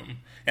entire room.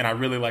 And I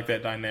really like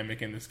that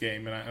dynamic in this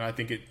game, and I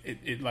think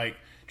it like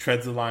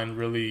treads the line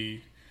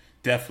really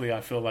deftly. I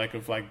feel like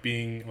of like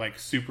being like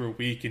super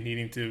weak and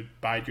needing to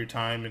bide your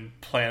time and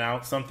plan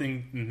out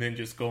something, and then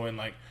just going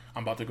like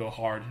I'm about to go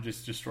hard and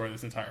just destroy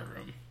this entire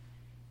room.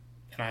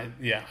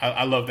 And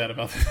I love that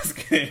about this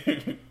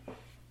game.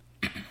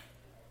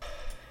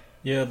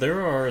 Yeah,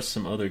 there are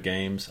some other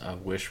games I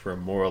wish were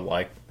more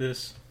like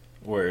this,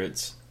 where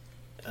it's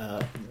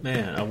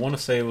I want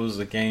to say it was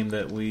a game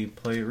that we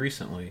played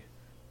recently.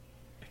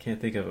 I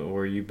can't think of it,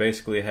 where you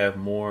basically have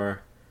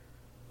more,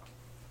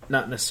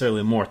 not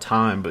necessarily more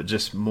time, but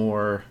just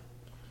more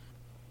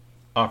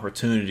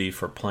opportunity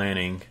for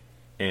planning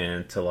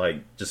and to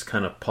like just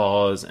kind of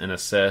pause and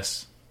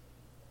assess.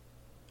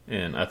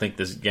 And I think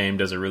this game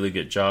does a really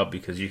good job,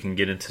 because you can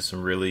get into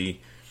some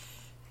really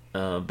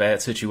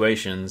bad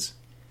situations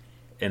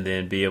and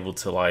then be able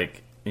to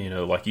like,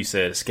 like you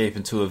said, escape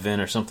into a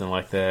vent or something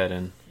like that,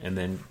 and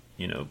then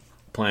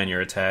plan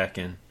your attack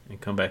and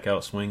come back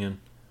out swinging.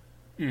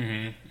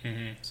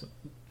 So.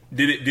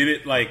 Did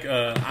it like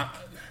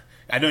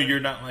I know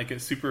you're not like a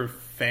super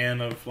fan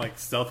of like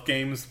stealth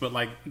games, but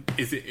like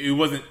it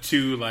wasn't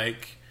too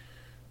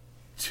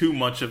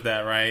much of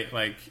that, right?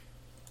 Like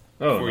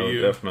for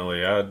you.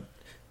 Definitely.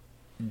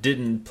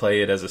 didn't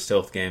play it as a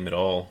stealth game at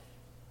all.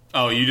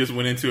 Oh, you just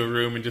went into a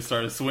room and just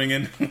started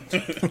swinging?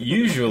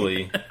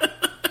 Usually.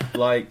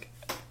 Like,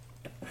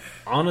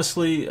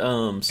 honestly,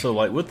 so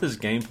like with this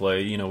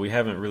gameplay, you know, we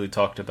haven't really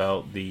talked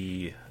about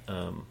the,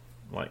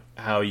 like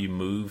how you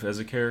move as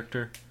a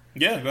character.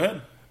 Yeah, go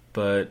ahead.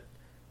 But,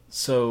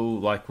 so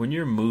like when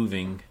you're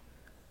moving,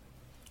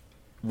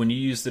 when you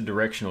use the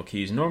directional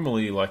keys,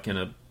 normally like in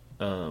a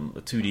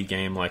 2D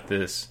game like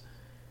this,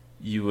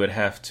 you would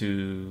have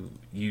to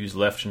use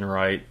left and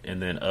right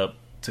and then up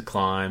to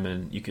climb,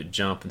 and you could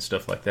jump and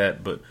stuff like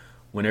that. But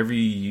whenever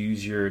you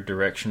use your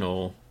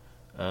directional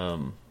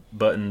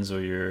buttons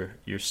or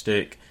your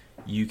stick,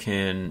 you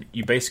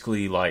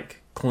basically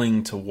like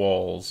cling to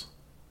walls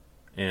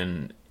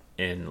and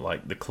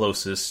like the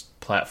closest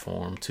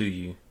platform to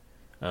you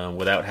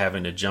without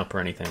having to jump or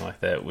anything like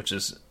that, which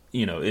is,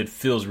 you know, it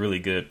feels really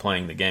good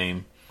playing the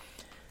game.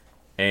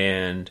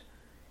 And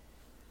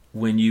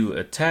when you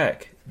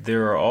attack,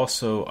 there are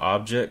also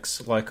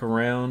objects like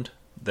around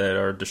that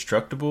are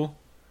destructible,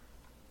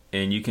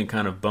 and you can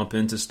kind of bump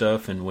into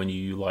stuff, and when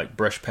you like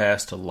brush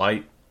past a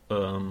light,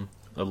 a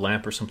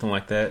lamp or something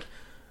like that,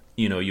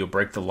 you know, you'll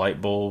break the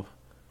light bulb.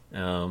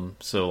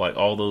 So like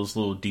all those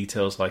little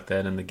details like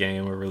that in the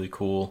game are really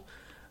cool.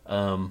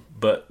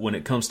 But when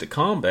it comes to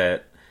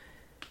combat,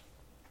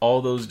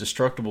 all those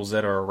destructibles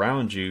that are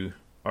around you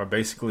are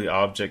basically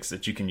objects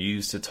that you can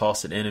use to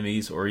toss at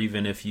enemies, or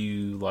even if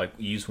you like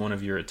use one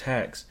of your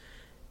attacks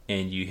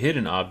and you hit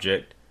an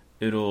object,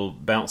 it'll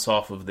bounce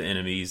off of the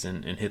enemies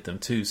and hit them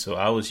too. So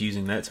I was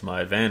using that to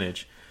my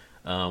advantage,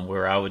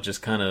 where I would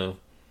just kind of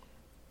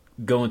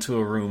go into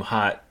a room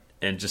hot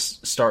and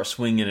just start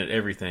swinging at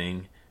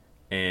everything,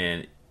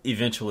 and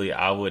eventually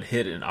I would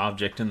hit an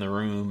object in the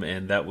room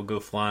and that would go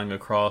flying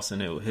across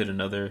and it would hit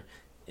another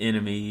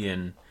enemy,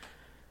 and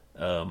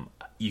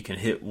you can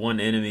hit one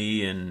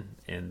enemy and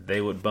they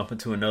would bump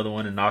into another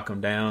one and knock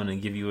them down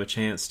and give you a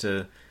chance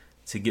to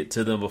get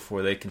to them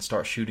before they can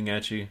start shooting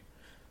at you.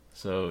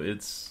 So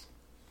it's,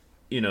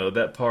 you know,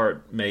 that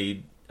part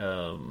made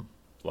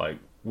like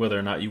whether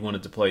or not you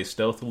wanted to play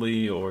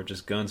stealthily or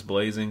just guns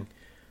blazing,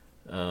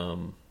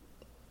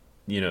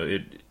 you know,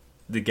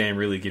 the game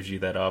really gives you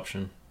that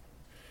option.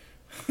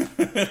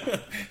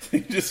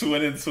 You just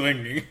went in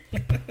swinging.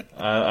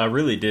 I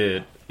really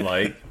did.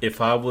 Like,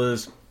 if I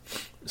was...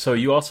 So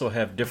you also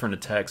have different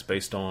attacks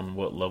based on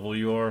what level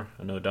you are.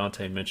 I know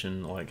Dante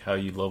mentioned like how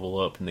you level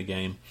up in the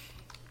game.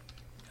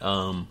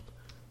 I'm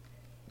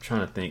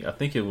trying to think. I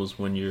think it was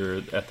when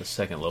you're at the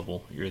second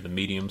level. You're the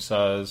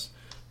medium-sized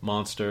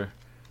monster.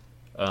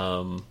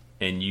 And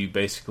you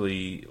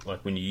basically,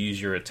 like when you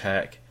use your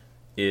attack,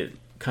 it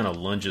kind of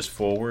lunges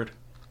forward.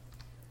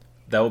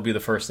 That would be the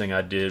first thing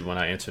I did when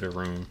I entered a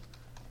room.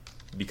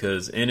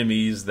 Because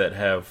enemies that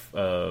have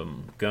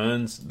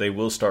guns, they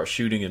will start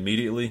shooting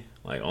immediately,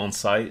 like on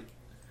sight.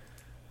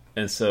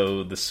 And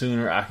so the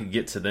sooner I could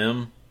get to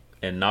them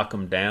and knock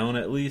them down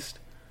at least,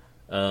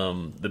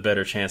 the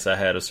better chance I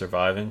had of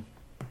surviving.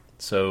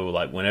 So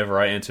like whenever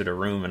I entered a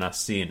room and I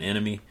see an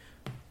enemy,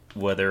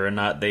 whether or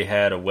not they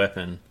had a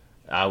weapon,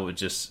 I would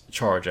just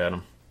charge at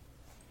them.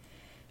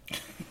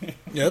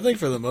 Yeah, I think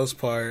for the most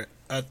part,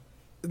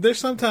 there's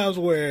sometimes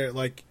where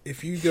like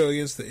if you go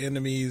against the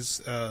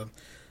enemies,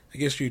 I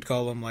guess you'd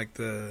call them like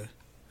the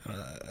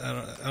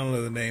I don't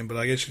know the name, but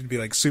I guess you'd be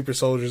like super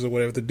soldiers or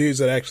whatever. The dudes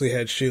that actually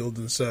had shields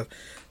and stuff,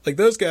 like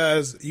those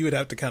guys, you would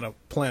have to kind of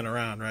plan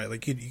around, right?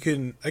 Like you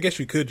couldn't. I guess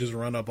you could just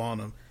run up on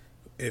them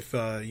if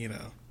you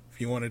know,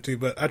 if you wanted to.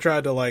 But I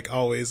tried to like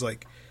always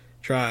like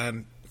try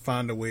and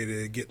find a way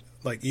to get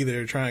like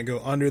either try and go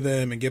under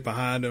them and get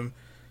behind them,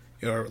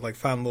 or like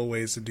find little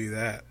ways to do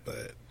that.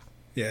 But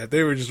yeah, if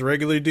they were just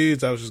regular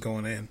dudes, I was just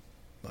going in.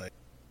 Like,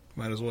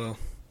 might as well.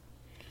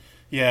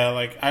 Yeah,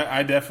 like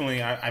I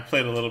definitely I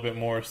played a little bit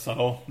more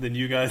subtle than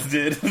you guys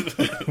did.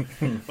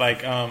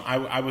 Like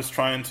I was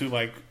trying to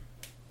like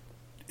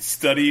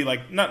study,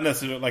 like not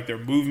necessarily like their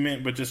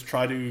movement, but just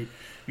try to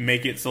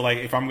make it so like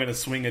if I'm gonna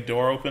swing a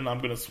door open,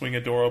 I'm gonna swing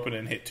a door open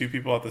and hit two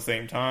people at the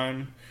same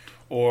time.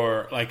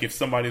 Or like if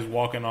somebody's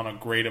walking on a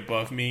grate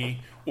above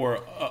me, or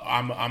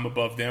I'm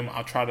above them,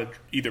 I'll try to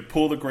either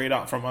pull the grate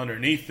out from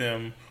underneath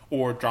them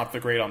or drop the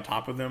grate on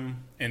top of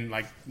them and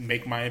like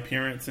make my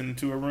appearance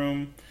into a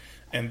room.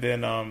 And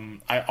then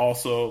I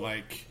also,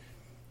 like,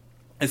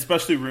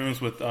 especially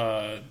rooms with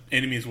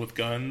enemies with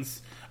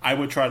guns, I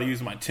would try to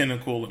use my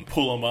tentacle and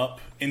pull them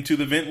up into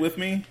the vent with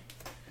me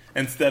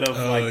instead of,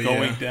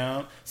 going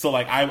down. So,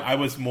 like, I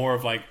was more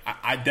of, like,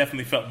 I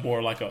definitely felt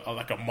more like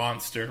a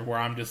monster where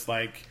I'm just,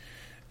 like,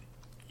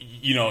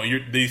 you know,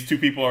 these two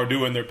people are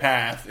doing their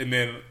path, and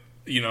then,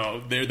 you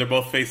know, they're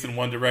both facing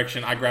one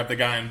direction. I grab the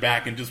guy in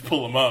back and just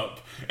pull him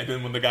up. And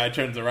then when the guy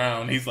turns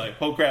around, he's like,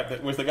 oh, crap,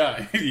 where's the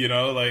guy? You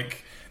know,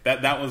 like...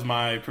 That was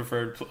my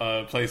preferred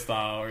play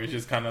style, or it's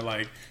just kind of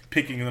like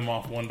picking them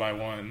off one by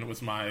one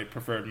was my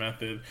preferred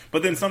method.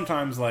 But then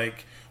sometimes,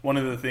 like, one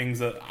of the things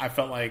that I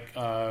felt like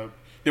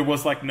there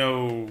was like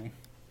no...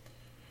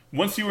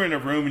 Once you were in a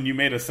room and you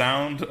made a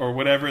sound or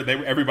whatever,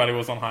 everybody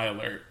was on high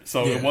alert.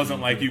 So it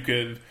wasn't like you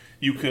could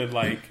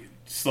like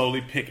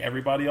slowly pick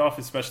everybody off,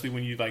 especially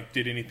when you like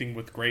did anything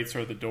with grates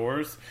or the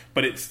doors.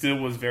 But it still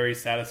was very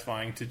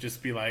satisfying to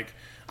just be like,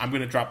 I'm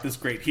going to drop this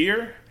grate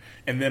here,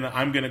 and then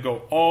I'm going to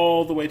go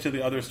all the way to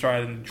the other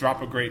side and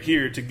drop a grate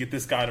here to get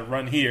this guy to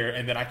run here,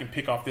 and then I can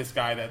pick off this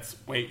guy that's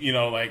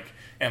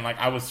and like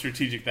I was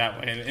strategic that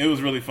way, and it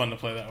was really fun to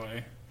play that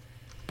way.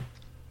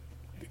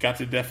 Got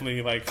to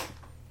definitely like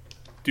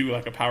do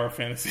like a power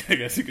fantasy, I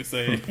guess you could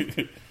say.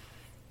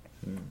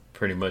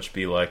 Pretty much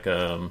be like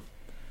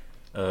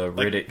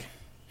Riddick.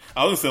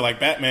 I was gonna say like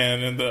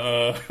Batman in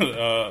the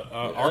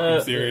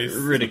Arkham series.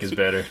 Riddick is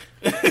better.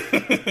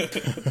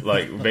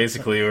 Like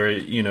basically, where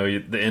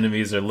the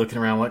enemies are looking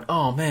around like,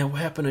 "Oh man,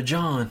 what happened to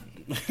John?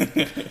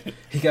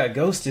 He got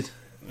ghosted."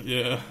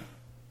 Yeah.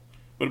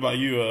 What about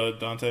you,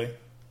 Dante?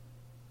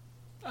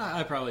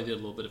 I probably did a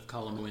little bit of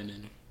Colin Wynn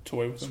and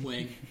Toy with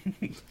swing,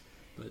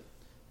 but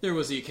there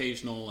was the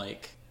occasional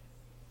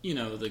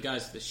the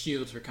guys with the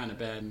shields were kind of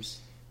bad.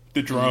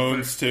 The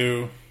drones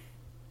too.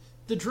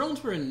 The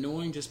drones were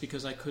annoying just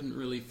because I couldn't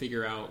really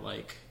figure out,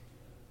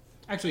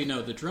 Actually,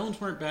 no, the drones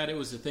weren't bad. It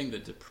was the thing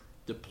that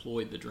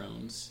deployed the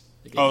drones.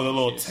 Oh, the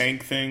little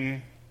tank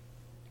thing?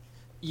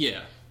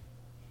 Yeah.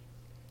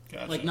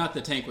 Gotcha. Like, not the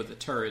tank with the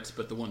turrets,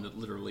 but the one that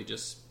literally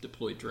just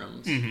deployed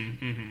drones.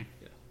 Mm-hmm, mm-hmm.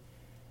 Yeah.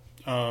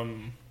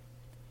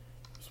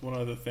 There's one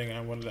other thing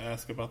I wanted to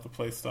ask about the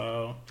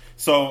playstyle.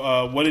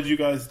 So, what did you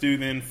guys do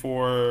then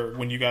for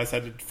when you guys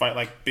had to fight,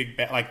 like,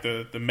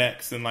 the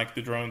mechs and, like,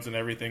 the drones and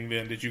everything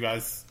then? Did you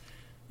guys...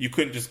 You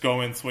couldn't just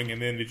go in, swing,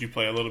 and then did you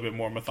play a little bit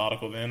more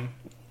methodical then?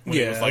 When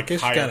yeah, it was, like, I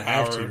guess you kind of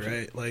have to, powered?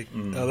 right? Like,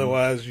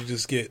 otherwise you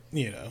just get,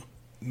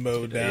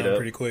 mowed down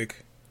pretty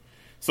quick.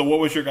 So what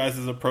was your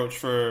guys' approach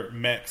for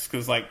mechs?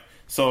 Because,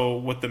 so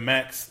with the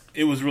mechs,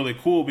 it was really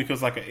cool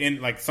because,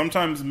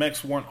 sometimes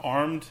mechs weren't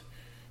armed.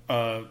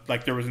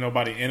 There was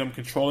nobody in them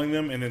controlling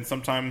them. And then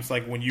sometimes,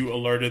 when you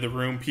alerted the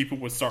room, people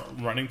would start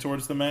running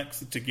towards the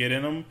mechs to get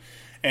in them.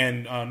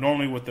 And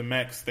normally with the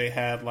mechs, they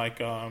had,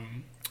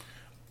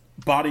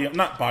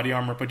 not body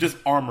armor, but just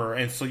armor,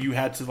 and so you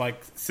had to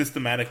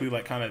systematically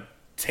kind of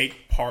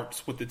take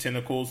parts with the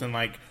tentacles and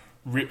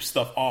rip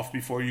stuff off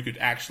before you could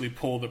actually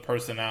pull the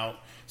person out.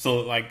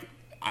 So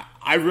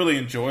I really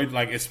enjoyed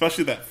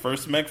especially that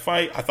first mech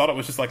fight. I thought it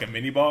was just like a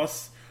mini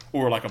boss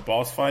or like a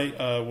boss fight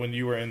when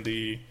you were in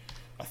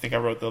I think I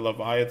wrote the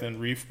Leviathan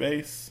Reef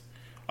base.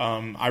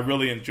 I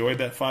really enjoyed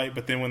that fight,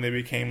 but then when they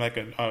became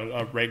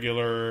a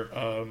regular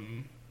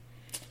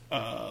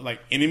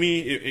enemy,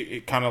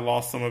 it kind of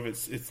lost some of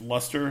its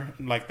luster,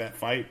 that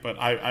fight. But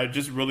I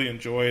just really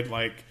enjoyed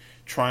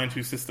trying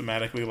to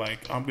systematically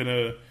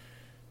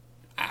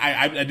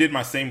I did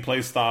my same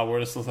play style where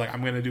it's just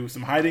I'm gonna do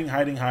some hiding.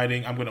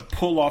 I'm gonna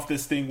pull off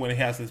this thing when it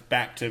has its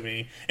back to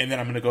me, and then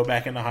I'm gonna go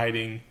back into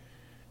hiding,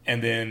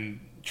 and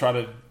then try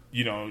to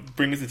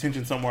bring its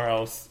attention somewhere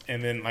else,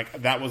 and then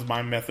that was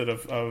my method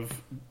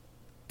of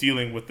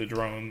dealing with the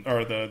drone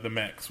or the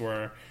mechs,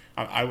 where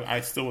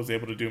I still was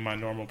able to do my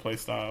normal play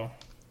style.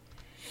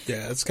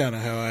 Yeah, that's kind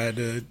of how I had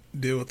to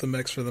deal with the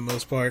mechs for the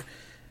most part.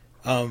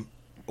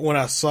 When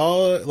I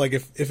saw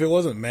if it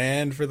wasn't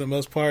manned for the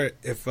most part,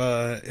 if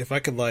I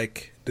could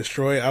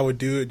destroy it, I would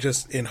do it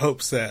just in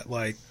hopes that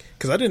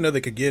because I didn't know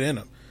they could get in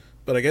them,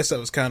 but I guess that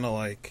was kind of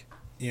I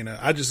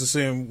just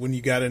assumed when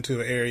you got into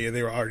an area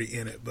they were already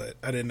in it, but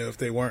I didn't know if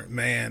they weren't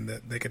manned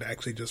that they could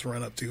actually just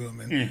run up to them.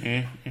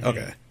 And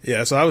okay,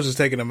 yeah, so I was just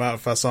taking them out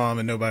if I saw them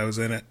and nobody was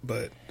in it,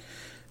 but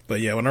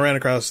yeah, when I ran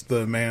across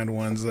the manned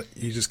ones,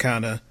 you just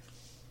kind of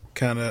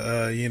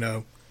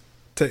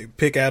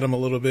pick at them a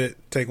little bit,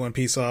 take one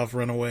piece off,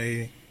 run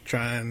away,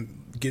 try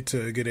and get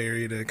to a good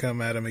area to come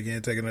at them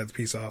again, take another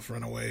piece off,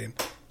 run away, and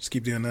just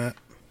keep doing that.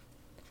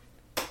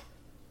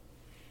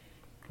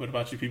 What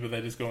about you people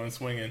that just go in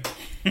swinging?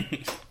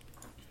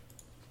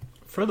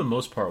 For the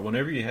most part,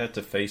 whenever you had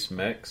to face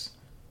mechs,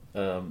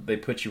 they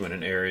put you in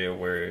an area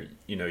where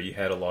you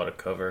had a lot of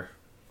cover.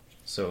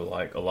 So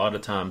a lot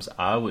of times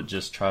I would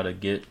just try to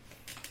get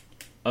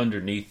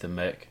underneath the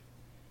mech,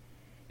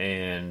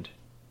 and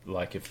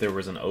if there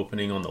was an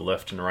opening on the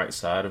left and right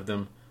side of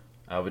them,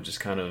 I would just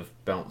kind of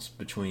bounce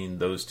between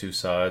those two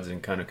sides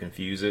and kind of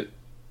confuse it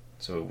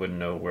so it wouldn't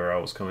know where I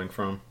was coming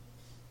from.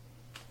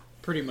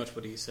 Pretty much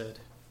what he said.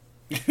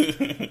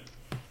 The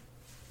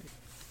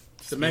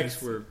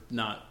mechs were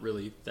not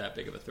really that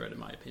big of a threat in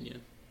my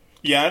opinion.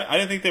 Yeah, I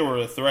didn't think they were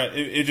a threat.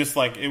 It just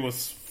it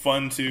was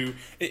fun to...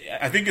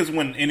 I think is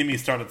when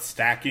enemies started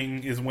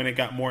stacking is when it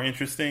got more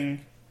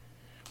interesting,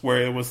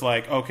 where it was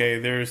okay,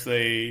 there's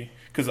a...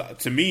 Because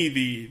to me,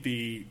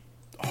 the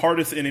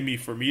hardest enemy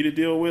for me to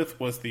deal with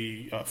was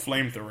the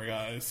flamethrower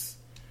guys.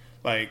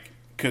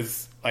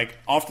 Because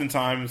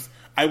oftentimes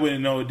I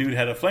wouldn't know a dude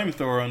had a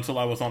flamethrower until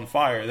I was on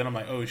fire. Then I'm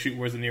like, oh shoot,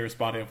 where's the nearest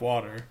body of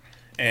water?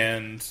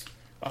 And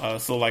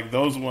so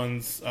those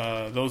ones,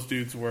 those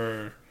dudes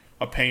were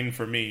a pain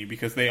for me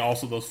because those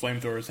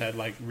flamethrowers had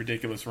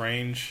ridiculous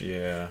range.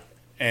 Yeah.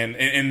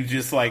 And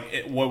just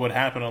what would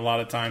happen a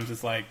lot of times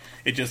is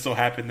it just so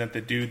happened that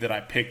the dude that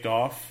I picked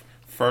off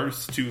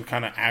first to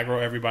kind of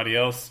aggro everybody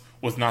else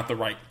was not the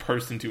right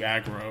person to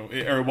aggro,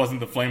 or it wasn't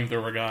the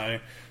flamethrower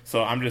guy.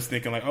 So I'm just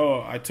thinking like,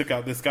 oh, I took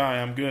out this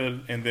guy, I'm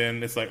good. And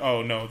then it's like,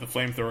 oh no, the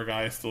flamethrower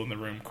guy is still in the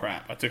room.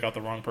 Crap, I took out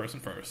the wrong person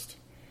first.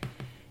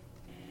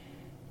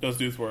 Those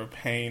dudes were a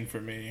pain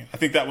for me. I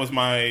think that was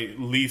my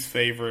least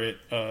favorite.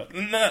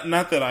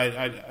 Not that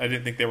I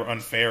didn't think they were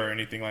unfair or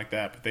anything like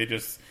that, but they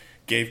just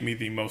gave me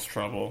the most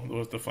trouble. It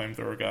was the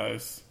flamethrower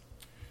guys.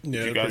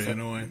 Yeah, guys pretty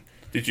annoying.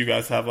 Did you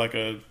guys have like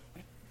a,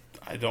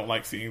 I don't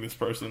like seeing this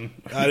person?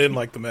 I didn't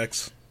like the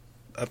mechs.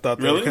 I thought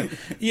they really?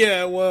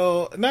 Yeah,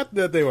 well, not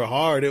that they were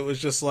hard. It was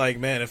just like,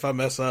 man, if I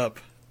mess up,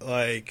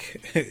 like,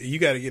 you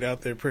got to get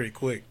out there pretty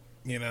quick,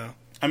 you know?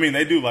 I mean,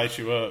 they do light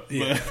you up.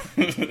 Yeah.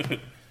 But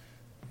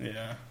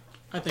yeah.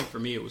 I think for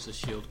me it was the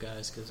shield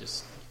guys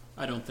because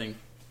I don't think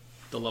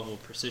the level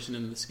of precision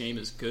in this game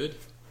is good.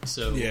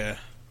 So yeah,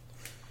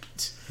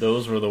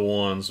 those were the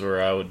ones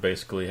where I would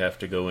basically have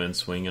to go in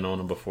swinging on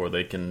them before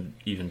they can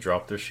even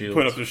drop their shield.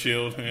 Put up their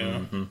shield, yeah.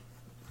 Mm-hmm.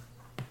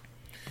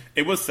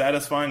 It was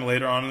satisfying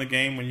later on in the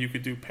game when you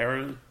could do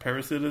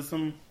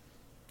parasitism.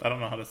 I don't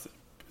know how to say.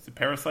 Is it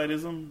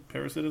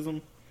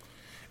parasitism?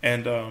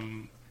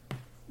 And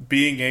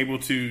being able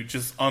to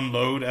just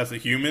unload as a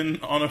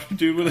human on a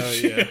dude with a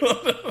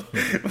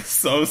shield was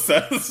so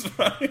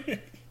satisfying.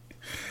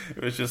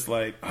 It was just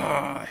like,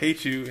 I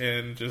hate you,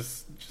 and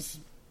just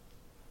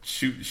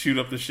shoot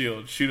up the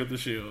shield. Shoot up the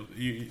shield.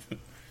 Did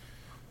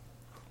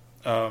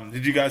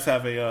you guys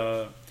have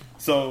a?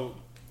 So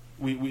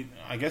we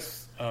I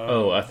guess.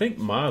 I think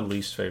my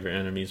least favorite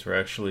enemies were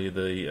actually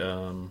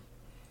the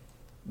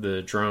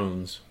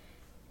drones.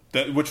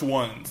 Which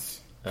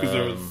ones? Because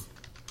there was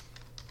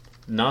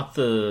not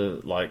the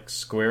like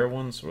square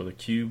ones or the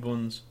cube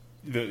ones.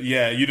 You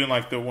didn't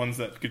like the ones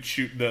that could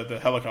shoot the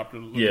helicopter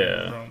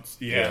drones.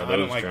 Yeah, I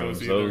didn't like drones.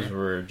 those either. Those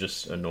were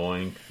just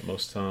annoying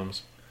most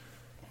times.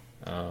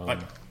 I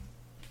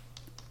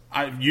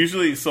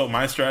usually, so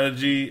my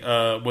strategy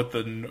with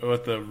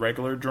the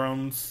regular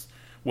drones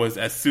was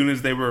as soon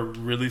as they were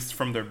released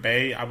from their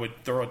bay, I would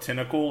throw a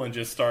tentacle and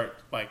just start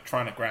like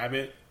trying to grab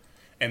it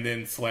and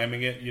then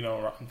slamming it,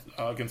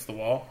 against the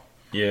wall.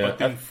 Yeah. But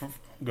then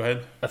go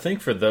ahead. I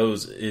think for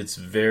those, it's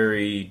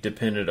very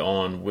dependent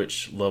on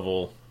which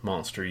level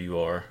monster you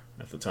are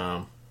at the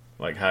time,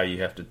 like how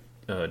you have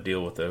to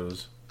deal with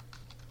those.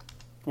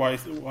 Why you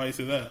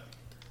say that?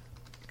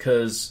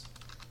 Because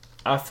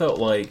I felt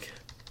like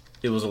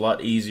it was a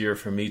lot easier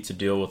for me to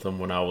deal with them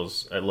when I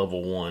was at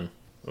level 1,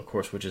 of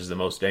course, which is the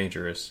most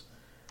dangerous.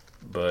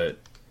 But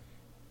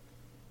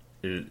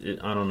I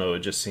don't know, it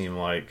just seemed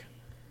like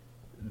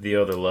the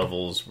other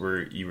levels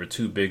where you were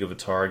too big of a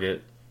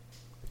target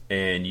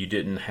and you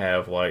didn't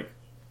have like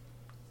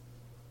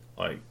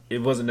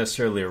it wasn't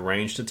necessarily a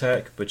ranged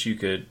attack, but you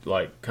could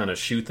like kind of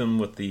shoot them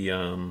with the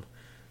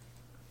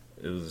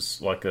it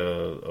was like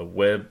a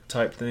web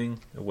type thing,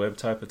 a web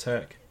type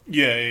attack.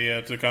 Yeah,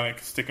 to kind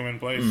of stick them in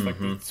place, like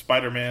the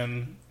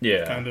Spider-Man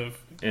kind of.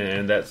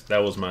 And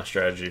that was my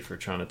strategy for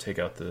trying to take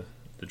out the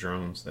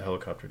drones, the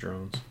helicopter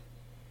drones.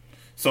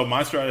 So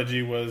my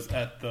strategy was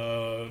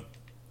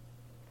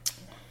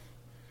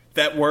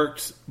that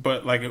worked,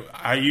 but like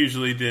I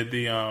usually did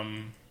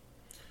the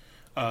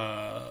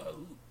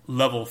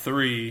level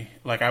 3,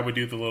 like I would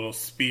do the little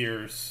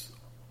spears,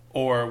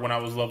 or when I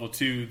was level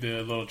 2,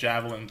 the little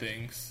javelin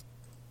things.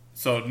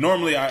 So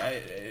normally,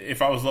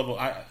 if I was level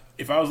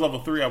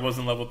 3, I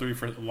wasn't level 3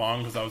 for long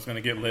because I was going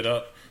to get lit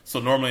up. So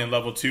normally in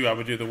level 2, I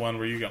would do the one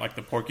where you got like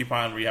the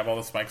porcupine, where you have all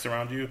the spikes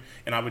around you,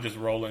 and I would just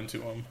roll into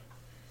them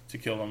to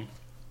kill them,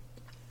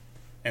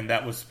 and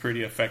that was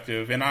pretty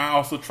effective. And I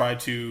also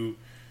tried to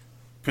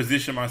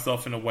position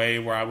myself in a way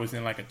where I was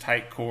in like a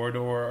tight corridor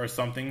or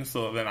something,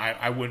 so then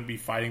I wouldn't be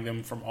fighting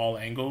them from all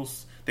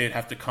angles. They'd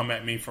have to come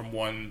at me from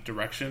one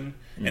direction,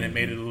 and it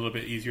made it a little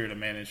bit easier to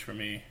manage for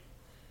me.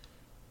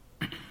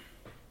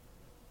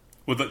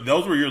 Well,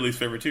 those were your least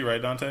favorite too,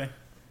 right, Dante?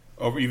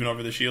 Over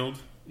the shield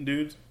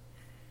dudes?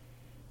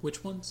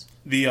 Which ones?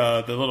 The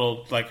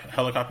little like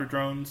helicopter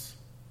drones.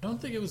 I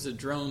don't think it was the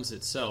drones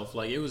itself.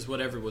 Like, it was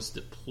whatever was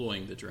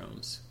deploying the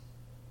drones.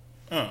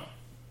 Oh,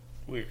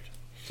 weird.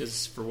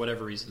 Because for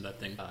whatever reason, that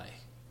thing died.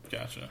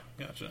 Gotcha.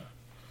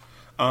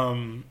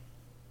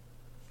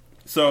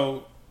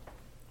 So,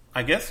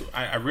 I guess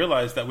I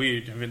realized that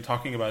we have been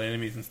talking about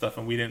enemies and stuff,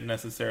 and we didn't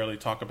necessarily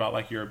talk about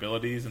like your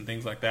abilities and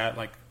things like that,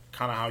 like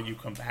kind of how you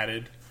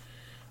combated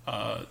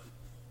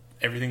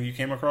everything you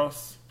came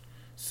across.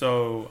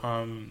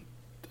 So,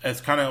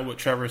 as kind of what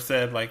Trevor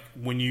said, like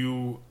when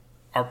you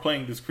are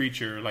playing this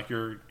creature, like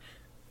you're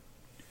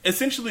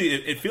essentially,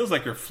 it feels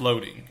like you're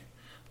floating.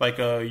 Like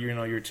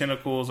your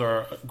tentacles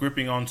are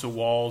gripping onto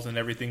walls and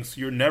everything, so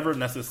you're never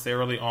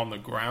necessarily on the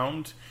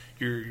ground.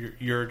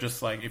 You're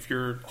just like, if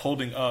you're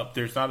holding up,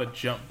 there's not a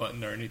jump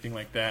button or anything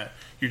like that.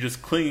 You're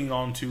just clinging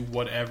on to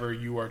whatever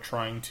you are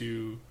trying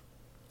to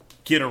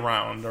get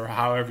around, or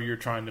however you're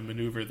trying to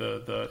maneuver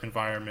the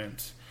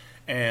environment.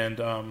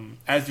 And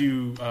as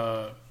you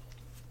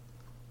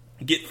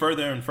get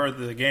further and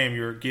further the game,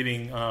 you're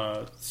getting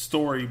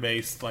story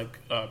based like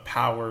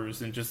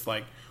powers and just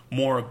like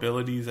more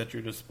abilities at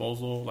your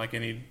disposal, like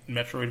any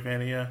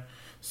Metroidvania.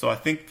 So I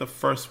think the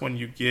first one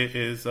you get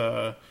is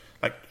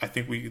like I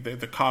think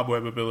the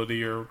cobweb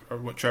ability or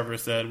what Trevor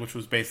said, which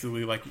was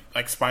basically like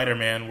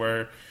Spider-Man,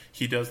 where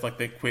he does like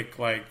the quick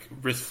like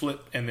wrist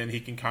flip and then he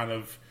can kind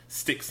of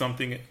stick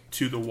something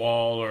to the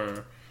wall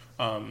or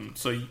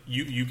so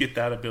you get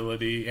that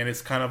ability, and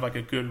it's kind of like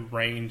a good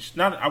range.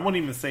 I wouldn't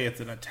even say it's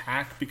an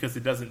attack because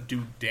it doesn't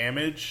do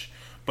damage,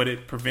 but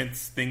it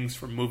prevents things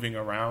from moving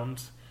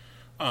around.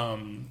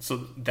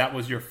 So that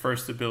was your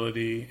first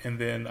ability, and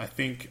then I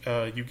think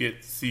you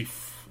get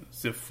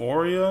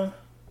Zephoria.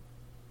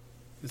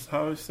 Is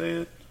how I say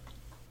it?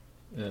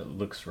 It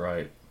looks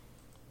right.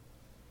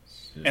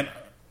 And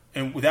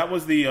that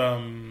was the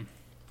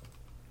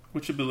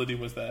which ability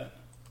was that?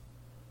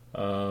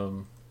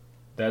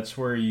 That's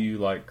where you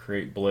like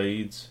create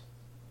blades.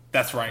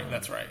 That's right.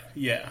 That's right.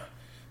 Yeah.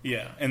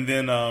 And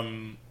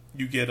then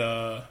you get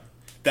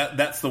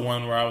that's the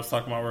one where I was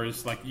talking about, where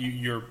it's like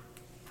you're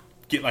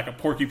get like a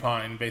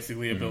porcupine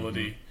basically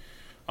ability,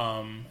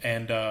 and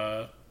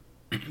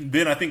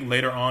then I think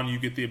later on you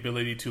get the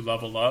ability to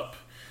level up.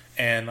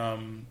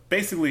 And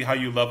basically how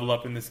you level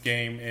up in this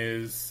game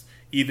is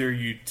either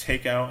you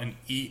take out and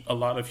eat a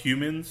lot of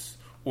humans,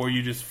 or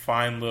you just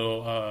find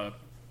little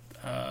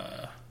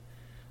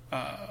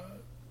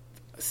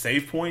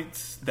save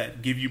points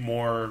that give you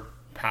more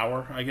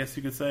power, I guess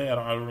you could say. I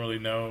don't really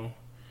know.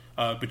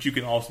 But you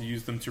can also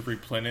use them to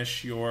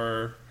replenish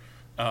your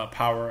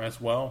power as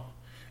well.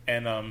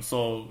 And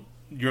so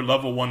your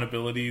level 1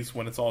 abilities,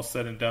 when it's all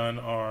said and done,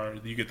 are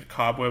you get the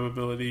cobweb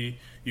ability,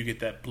 you get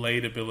that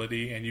blade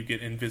ability, and you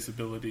get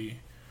invisibility.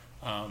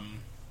 And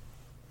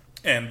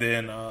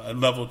then at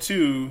level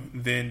 2,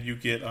 then you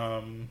get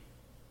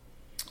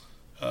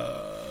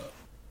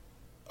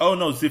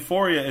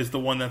Zephoria is the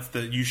one that's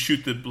you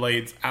shoot the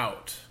blades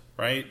out,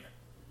 right?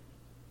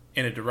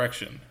 In a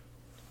direction.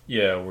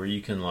 Yeah, where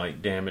you can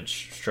like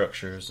damage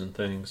structures and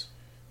things.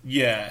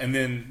 Yeah, and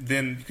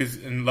then because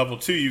in level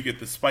 2 you get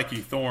the spiky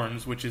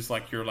thorns, which is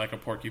like you're like a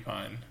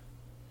porcupine,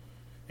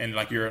 and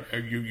like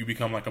you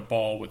become like a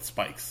ball with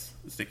spikes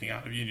sticking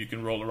out of you, and you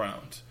can roll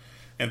around.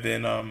 And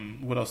then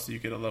what else do you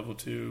get at level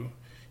 2?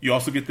 You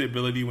also get the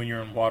ability when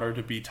you're in water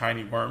to be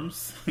tiny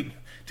worms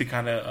to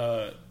kind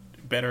of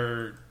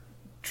better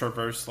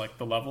traverse like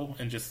the level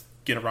and just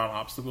get around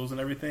obstacles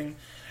and everything.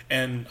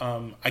 And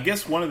I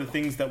guess one of the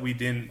things that we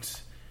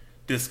didn't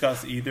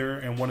discuss either,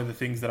 and one of the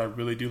things that I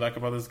really do like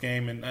about this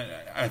game, and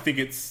I think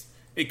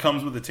it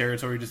comes with the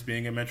territory just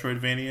being a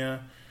Metroidvania,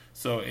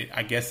 so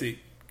I guess it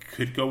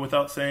could go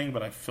without saying,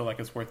 but I feel like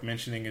it's worth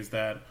mentioning, is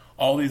that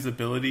all these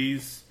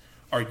abilities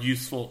are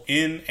useful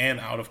in and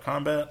out of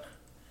combat,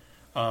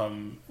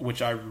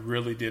 which I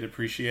really did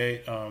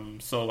appreciate.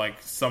 So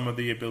like some of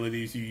the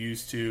abilities you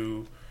use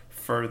to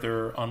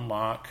further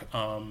unlock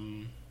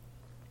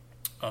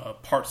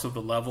parts of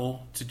the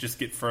level to just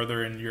get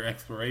further in your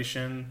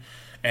exploration.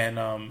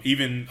 And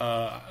even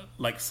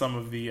like some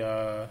of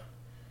the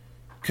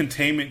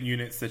containment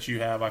units that you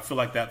have, I feel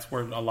like that's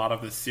where a lot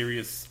of the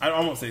serious, I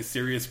won't say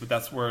serious, but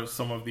that's where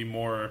some of the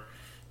more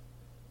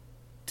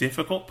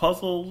difficult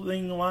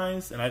puzzling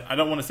lies. And I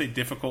don't want to say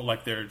difficult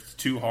like they're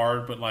too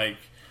hard, but like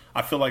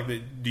I feel like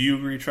do you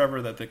agree,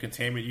 Trevor, that the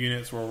containment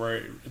units were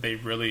where they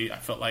really, I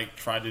felt like,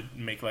 tried to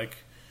make like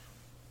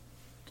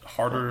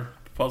harder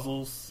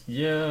puzzles?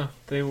 Yeah,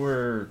 they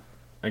were,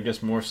 I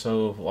guess, more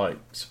so like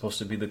supposed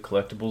to be the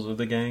collectibles of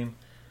the game.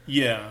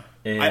 Yeah,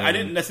 and I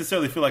didn't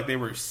necessarily feel like they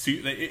were.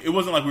 It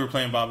wasn't like we were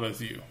playing Baba Is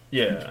You.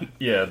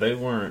 Yeah, they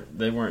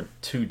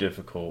weren't too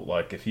difficult.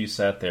 Like if you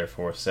sat there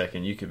for a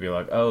second, you could be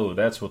like, "Oh,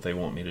 that's what they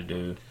want me to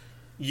do."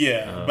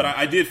 Yeah, but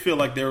I did feel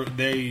like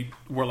they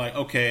were like,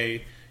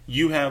 okay,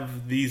 you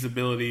have these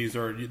abilities,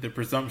 or the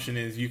presumption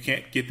is you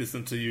can't get this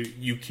until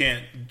you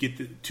can't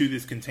get to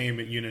this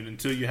containment unit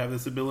until you have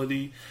this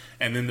ability,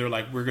 and then they're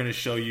like, we're going to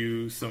show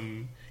you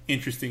some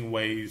interesting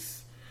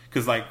ways,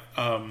 because like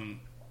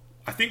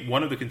I think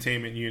one of the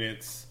containment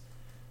units,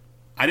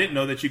 I didn't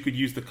know that you could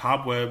use the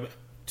cobweb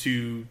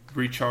to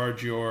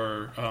recharge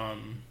your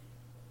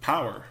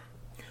power.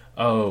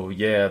 Oh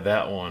yeah,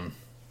 that one.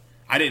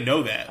 I didn't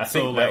know that. I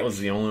think that was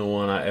the only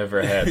one I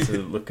ever had to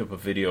look up a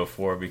video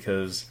for,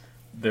 because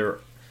there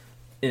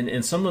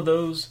in some of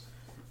those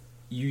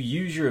you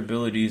use your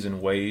abilities in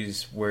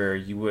ways where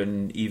you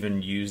wouldn't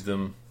even use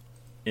them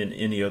in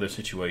any other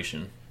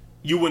situation.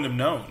 You wouldn't have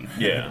known.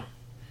 Yeah.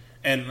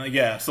 And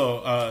yeah,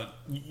 so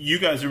you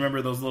guys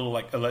remember those little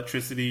like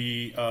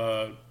electricity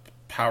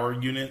power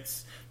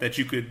units that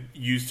you could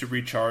use to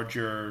recharge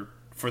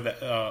for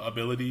the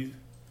ability,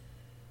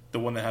 the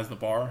one that has the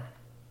bar?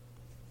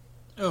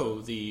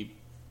 Oh, the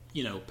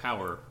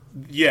power.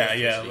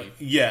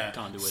 Yeah.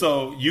 Conduit.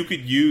 So you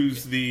could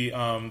use the.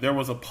 There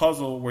was a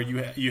puzzle where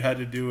you had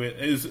to do it.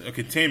 It was a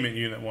containment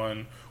unit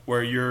one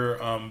where you're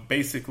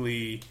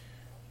basically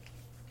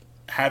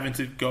having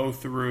to go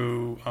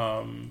through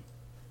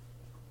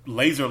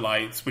laser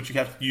lights, but you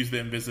have to use the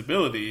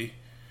invisibility.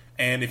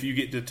 And if you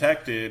get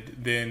detected,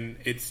 then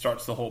it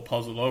starts the whole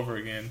puzzle over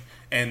again.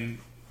 And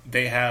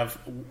they have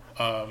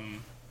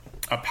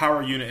a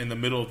power unit in the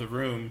middle of the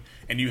room,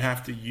 and you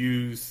have to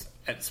use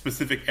at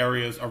specific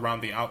areas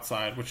around the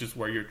outside, which is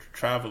where you're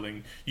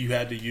traveling. You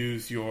had to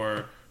use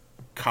your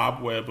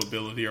cobweb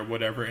ability or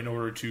whatever in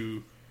order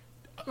to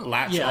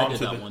latch Yeah, I onto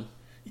did that the one.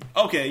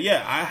 Okay,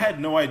 yeah, I had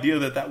no idea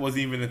that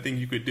wasn't even a thing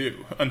you could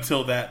do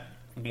until that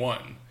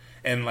one.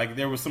 And like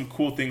there was some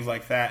cool things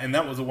like that, and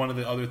that was one of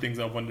the other things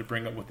I wanted to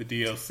bring up with the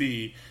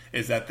DLC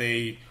is that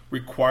they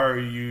require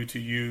you to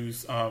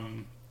use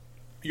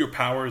your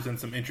powers in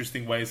some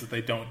interesting ways that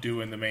they don't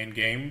do in the main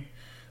game.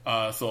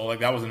 So like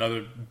that was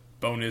another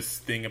bonus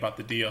thing about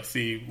the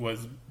DLC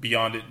was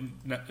beyond it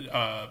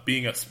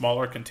being a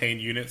smaller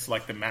contained unit, so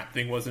like the map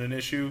thing wasn't an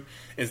issue,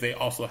 is they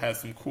also had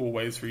some cool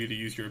ways for you to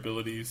use your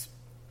abilities.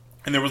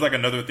 And there was like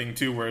another thing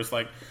too where it's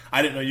like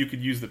I didn't know you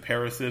could use the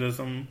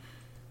parasitism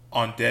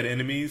on dead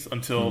enemies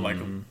until like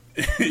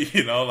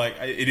you know, like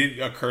it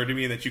didn't occur to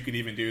me that you could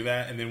even do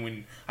that, and then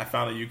when I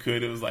found that you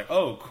could, it was like,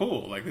 oh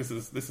cool, like this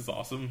is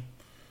awesome.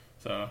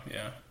 So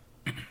yeah.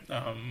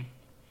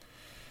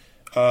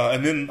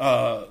 And then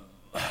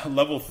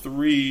level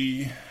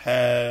 3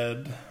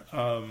 had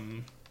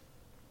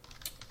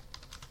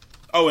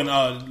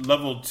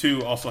level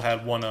 2 also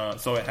had one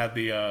so it had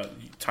the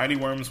tiny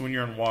worms when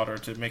you're in water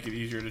to make it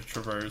easier to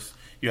traverse.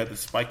 You had the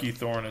spiky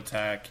thorn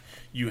attack.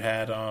 You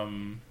had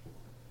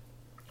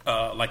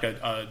like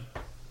a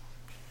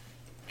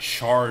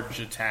charge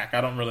attack.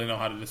 I don't really know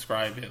how to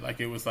describe it. Like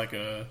it was like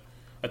a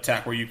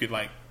attack where you could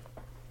like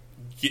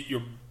get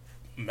your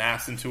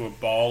mass into a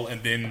ball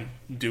and then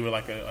do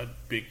like a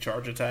big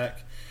charge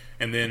attack.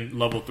 And then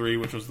level 3,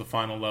 which was the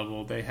final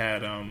level, they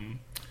had an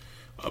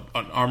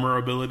armor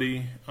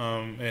ability.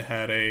 It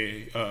had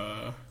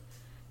a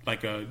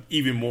like a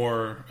even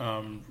more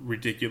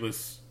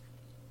ridiculous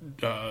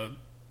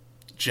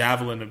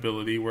javelin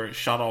ability where it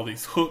shot all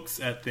these hooks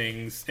at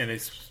things in a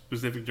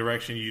specific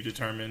direction you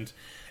determined,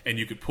 and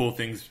you could pull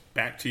things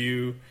back to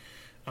you.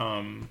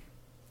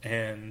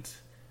 And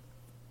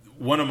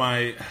one of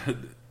my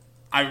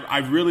I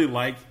really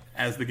liked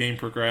as the game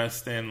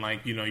progressed, and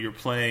like, you know, you're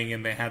playing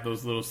and they had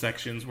those little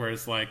sections where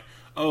it's like,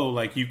 oh,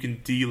 like you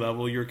can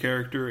de-level your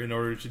character in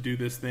order to do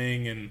this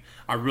thing, and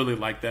I really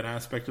liked that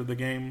aspect of the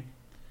game.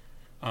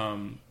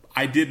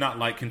 I did not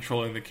like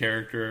controlling the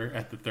character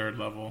at the 3rd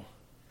level.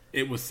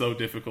 It was so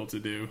difficult to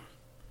do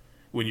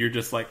when you're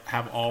just like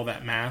have all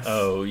that mass.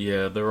 Oh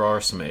yeah, there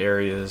are some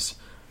areas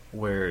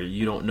where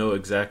you don't know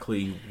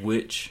exactly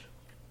which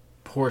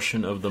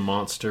portion of the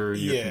monster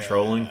you're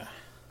controlling.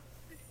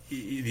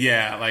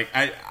 Yeah, like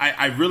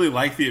I really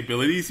like the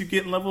abilities you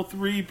get in level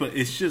 3, but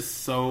it's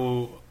just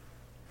so...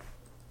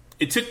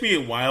 It took me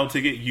a while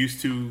to get used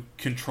to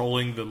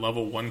controlling the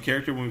level 1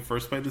 character when we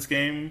first played this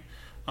game.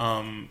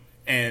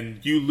 And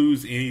you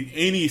lose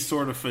any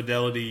sort of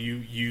fidelity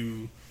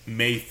you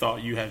may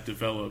thought you have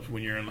developed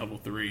when you're in level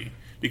 3.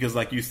 Because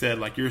like you said,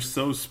 like you're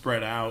so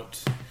spread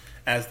out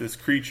as this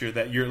creature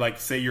that you're like,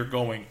 say you're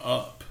going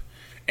up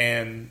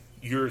and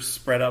you're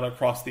spread out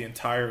across the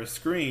entire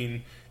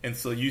screen, and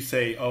so you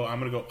say, oh, I'm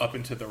going to go up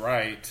and to the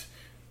right,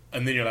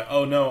 and then you're like,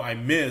 oh no, I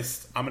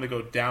missed, I'm going to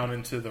go down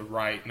and to the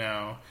right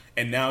now,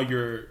 and now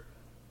your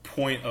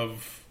point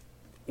of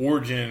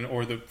origin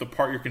or the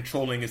part you're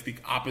controlling is the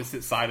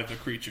opposite side of the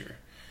creature.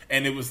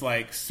 And it was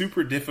like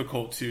super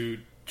difficult to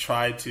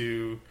try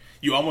to...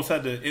 You almost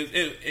had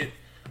to...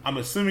 I'm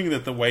assuming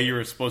that the way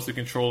you're supposed to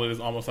control it is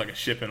almost like a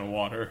ship in the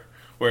water,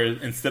 where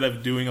instead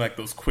of doing like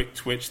those quick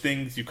twitch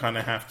things, you kind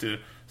of have to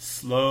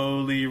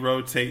slowly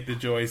rotate the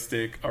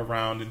joystick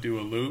around and do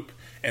a loop,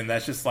 and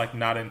that's just like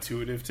not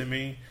intuitive to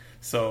me.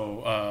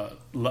 So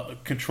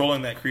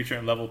controlling that creature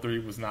in level 3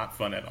 was not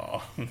fun at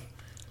all.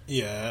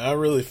 Yeah, I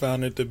really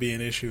found it to be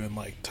an issue in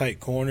like tight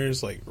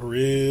corners, like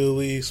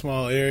really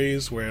small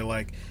areas where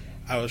like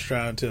I was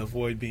trying to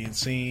avoid being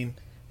seen,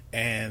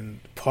 and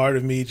part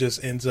of me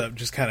just ends up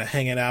just kind of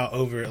hanging out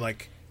over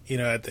like, you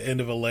know, at the end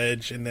of a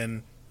ledge, and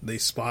then they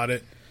spot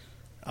it.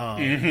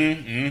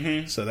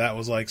 So that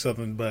was like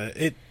something, but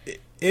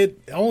it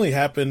only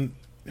happened.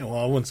 Well,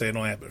 I wouldn't say it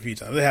only happened a few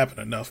times. It happened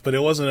enough, but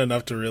it wasn't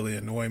enough to really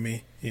annoy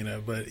me, you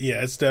know. But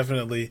yeah, it's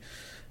definitely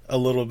a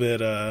little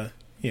bit,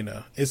 you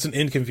know, it's an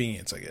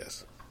inconvenience, I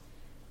guess.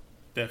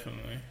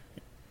 Definitely.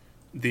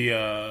 In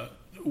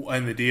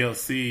the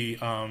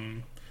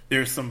DLC,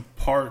 there's some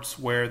parts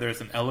where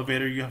there's an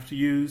elevator you have to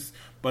use,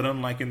 but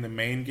unlike in the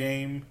main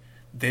game,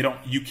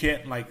 you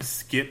can't like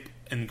skip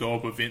and go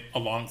up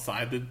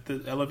alongside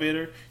the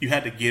elevator. You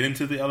had to get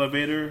into the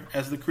elevator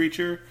as the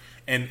creature.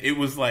 And it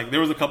was like, there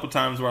was a couple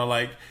times where I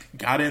like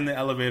got in the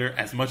elevator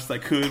as much as I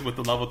could with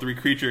the level 3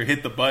 creature,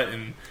 hit the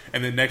button,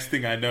 and the next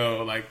thing I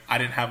know, like I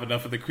didn't have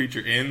enough of the creature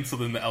in, so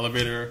then the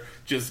elevator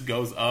just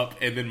goes up,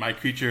 and then my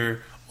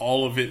creature,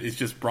 all of it is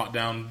just brought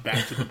down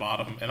back to the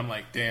bottom. And I'm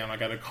like, damn, I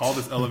gotta call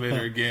this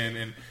elevator again.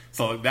 And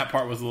so like, that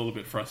part was a little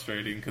bit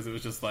frustrating because it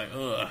was just like,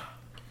 ugh.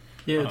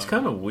 Yeah, it's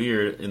kind of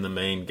weird in the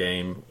main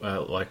game,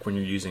 like when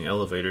you're using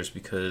elevators,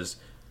 because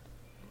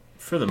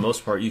for the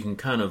most part you can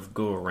kind of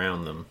go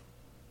around them.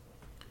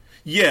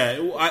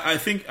 Yeah, I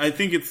think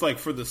it's like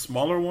for the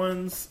smaller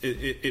ones,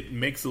 it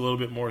makes a little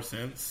bit more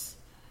sense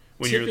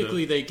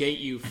typically they gate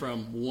you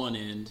from one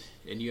end,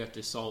 and you have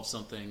to solve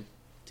something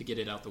to get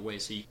it out the way,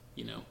 so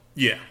you know,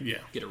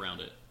 get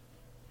around it.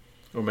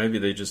 Or maybe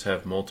they just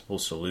have multiple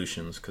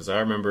solutions. Because I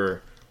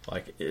remember,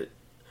 like,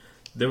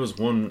 there was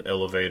one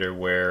elevator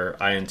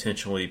where I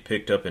intentionally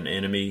picked up an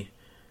enemy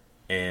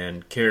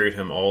and carried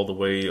him all the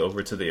way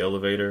over to the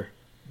elevator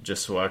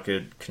just so I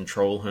could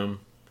control him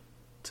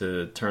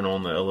to turn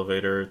on the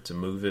elevator to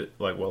move it,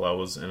 like, while I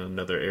was in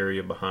another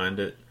area behind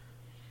it.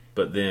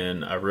 But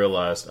then I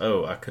realized,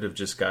 I could have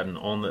just gotten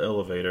on the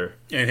elevator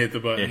and hit the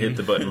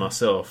button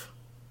myself.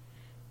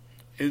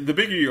 The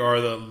bigger you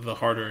are, the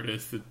harder it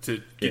is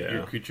to get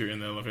your creature in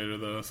the elevator,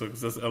 though. So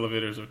because those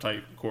elevators are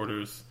tight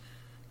quarters.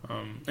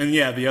 And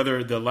yeah,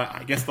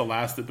 I guess the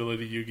last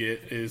ability you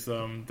get is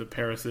the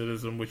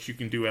parasitism, which you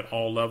can do at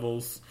all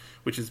levels,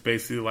 which is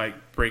basically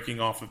like breaking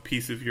off a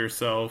piece of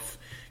yourself,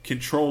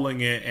 controlling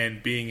it,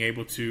 and being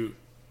able to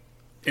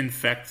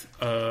infect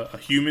a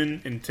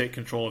human and take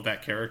control of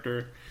that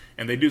character.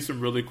 And they do some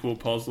really cool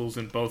puzzles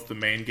in both the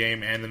main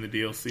game and in the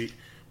DLC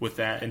with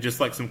that, and just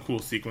like some cool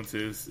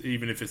sequences,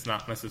 even if it's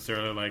not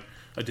necessarily like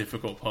a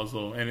difficult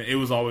puzzle. And it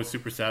was always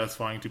super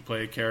satisfying to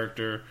play a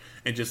character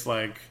and just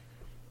like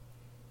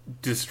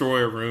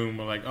destroy a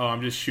room, or like,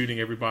 I'm just shooting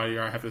everybody,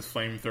 or I have this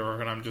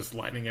flamethrower and I'm just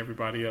lighting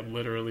everybody up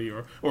literally,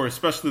 or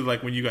especially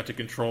like when you got to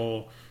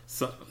control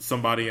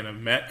somebody in a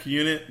mech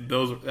unit.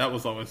 That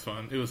was always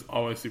fun. It was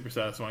always super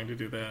satisfying to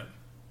do that.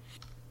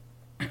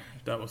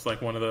 That was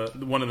like one of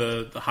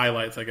the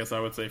highlights, I guess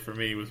I would say, for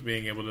me, was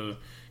being able to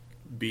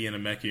be in a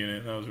mech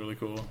unit. That was really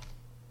cool.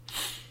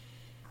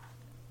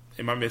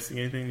 Am I missing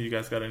anything? You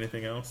guys got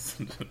anything else?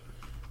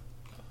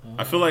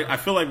 I feel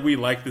like we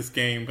like this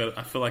game, but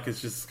I feel like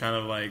it's just kind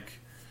of like,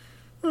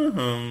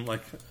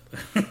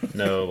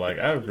 No, like,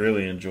 I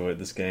really enjoyed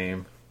this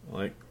game.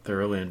 Like,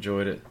 thoroughly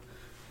enjoyed it.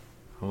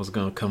 I was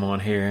gonna come on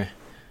here.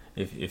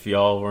 If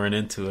y'all weren't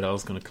into it, I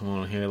was gonna come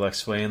on here like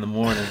Sway in the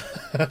morning.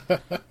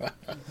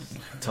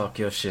 Talk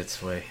your shit,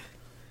 Sway.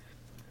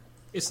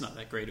 It's not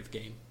that great of a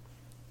game.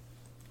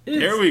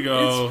 There we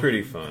go. It's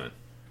pretty fun.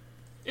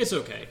 It's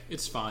okay.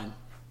 It's fine.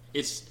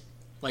 It's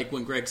like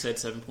when Greg said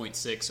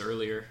 7.6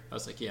 earlier, I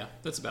was like, yeah,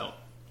 that's about.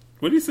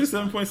 What did you say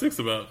 7.6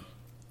 about?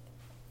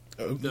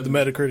 The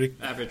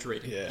Metacritic average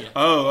rating. Yeah.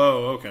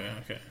 Oh,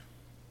 okay.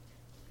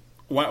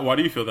 Why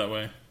do you feel that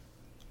way?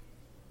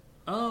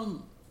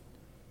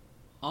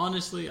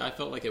 Honestly, I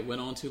felt like it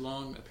went on too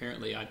long.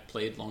 Apparently, I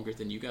played longer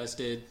than you guys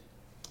did.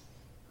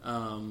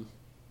 I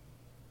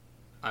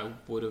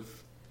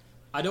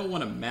don't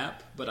want to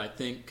map, but I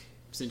think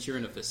since you're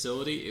in a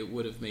facility, it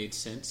would have made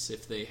sense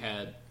if they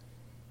had,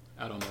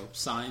 I don't know,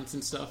 signs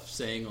and stuff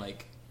saying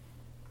like,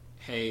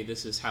 hey,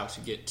 this is how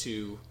to get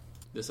to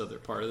this other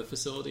part of the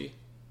facility,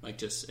 like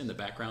just in the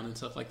background and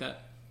stuff like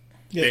that.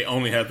 Yeah. They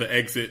only have the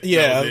exit.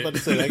 Yeah, I was about to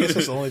say, I guess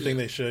that's the only thing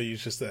they show you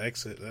is just the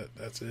exit.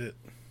 That's it.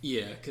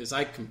 Yeah, because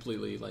I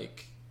completely,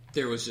 like,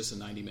 there was just a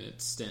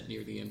 90-minute stint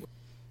near the end.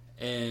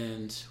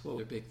 And what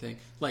was a big thing?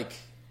 Like,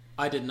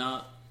 we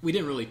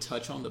didn't really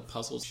touch on the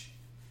puzzles,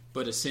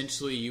 but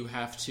essentially you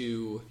have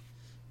to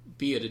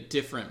be at a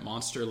different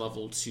monster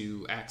level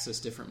to access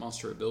different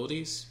monster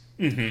abilities.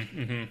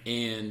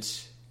 And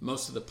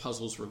most of the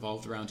puzzles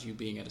revolved around you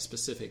being at a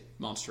specific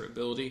monster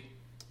ability.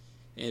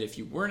 And if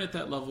you weren't at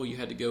that level, you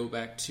had to go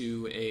back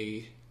to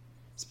a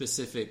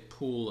specific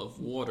pool of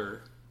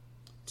water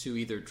to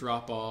either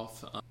drop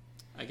off,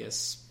 I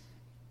guess,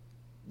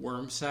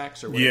 worm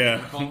sacks or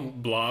whatever you call them.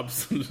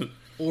 Blobs.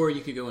 Or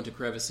you could go into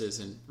crevices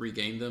and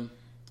regain them.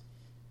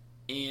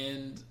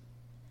 And,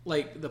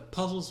 like, the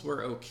puzzles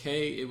were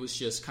okay. It was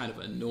just kind of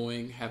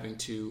annoying having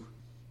to...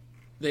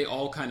 They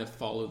all kind of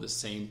follow the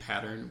same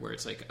pattern where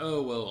it's like,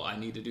 oh, well, I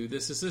need to do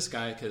this as this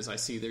guy because I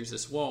see there's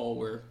this wall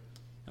where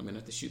I'm going to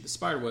have to shoot the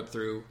spiderweb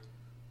through.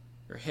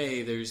 Or,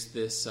 hey, there's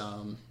this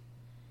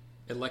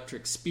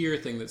electric spear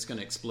thing that's going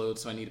to explode,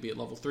 so I need to be at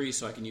level 3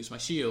 so I can use my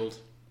shield.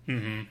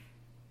 And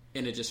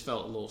it just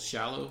felt a little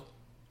shallow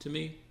to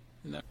me.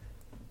 In that.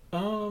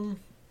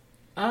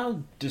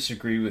 I'll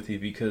disagree with you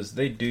because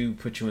they do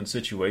put you in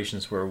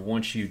situations where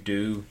once you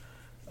do,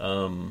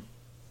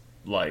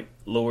 like,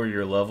 lower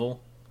your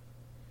level,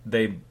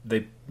 they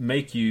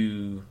make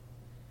you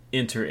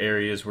enter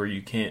areas where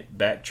you can't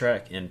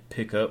backtrack and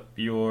pick up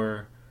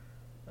your,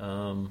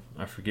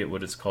 I forget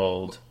what it's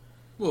called.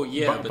 Well,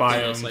 yeah, but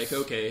then it's like,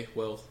 okay,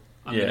 well,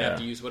 I'm going to have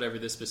to use whatever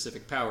this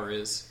specific power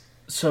is.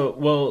 So,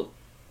 well,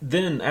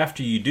 then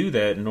after you do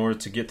that, in order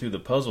to get through the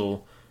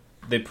puzzle,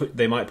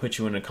 they might put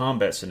you in a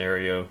combat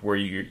scenario where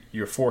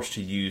you're forced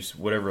to use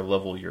whatever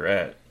level you're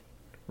at,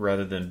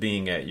 rather than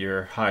being at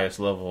your highest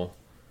level.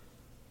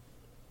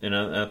 And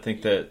I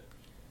think that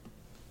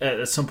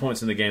at some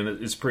points in the game,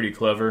 it's pretty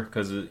clever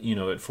because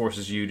it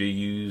forces you to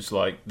use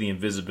like the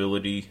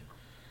invisibility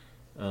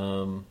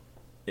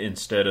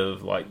instead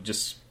of like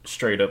just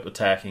straight up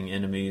attacking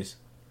enemies.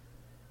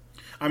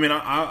 I mean,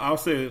 I'll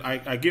say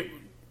I get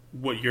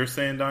what you're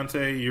saying,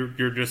 Dante.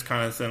 You're just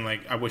kind of saying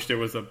like, I wish there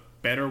was a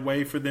better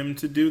way for them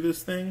to do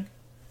this thing,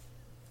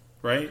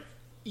 right?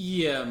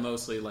 Yeah,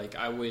 mostly like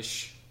I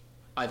wish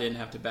I didn't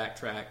have to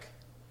backtrack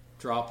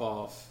drop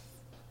off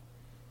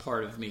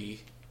part of me,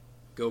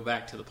 go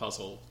back to the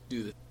puzzle,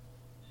 do the,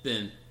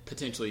 then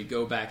potentially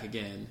go back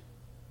again,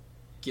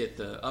 get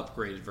the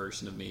upgraded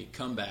version of me,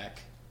 come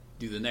back,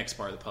 do the next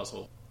part of the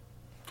puzzle.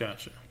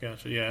 Gotcha.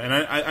 Yeah, and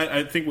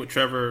I think what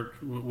Trevor,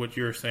 what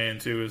you're saying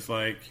too, is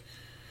like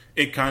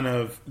it kind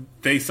of,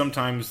 they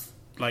sometimes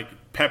like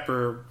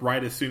pepper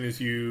right as soon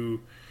as you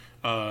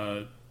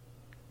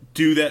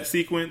do that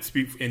sequence,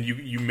 and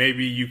you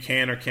maybe you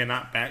can or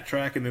cannot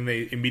backtrack, and then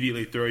they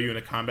immediately throw you in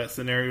a combat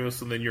scenario,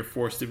 so then you're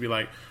forced to be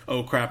like,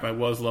 oh crap, I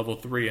was level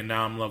 3 and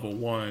now I'm level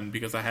 1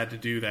 because I had to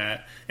do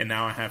that, and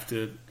now I have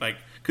to, like,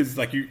 because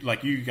like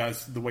you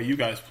guys, the way you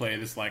guys play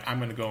it is like, I'm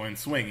going to go in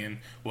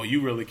swinging. Well,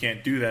 you really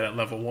can't do that at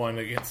level 1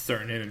 against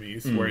certain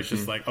enemies, where it's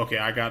just like, okay,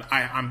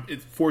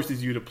 it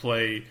forces you to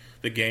play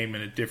the game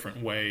in a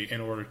different way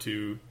in order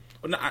to,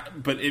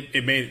 but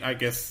it may, I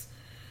guess,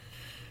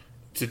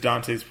 to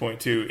Dante's point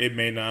too, it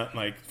may not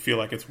like feel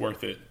like it's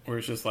worth it, where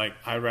it's just like,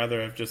 I'd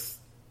rather have just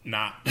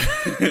not.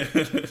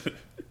 It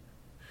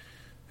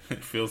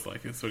feels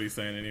like it's what he's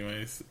saying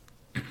anyways.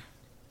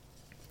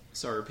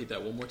 Sorry, repeat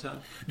that one more time.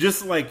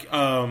 Just like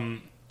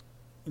what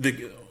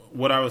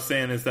I was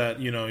saying is that,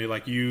 you know,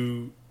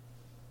 you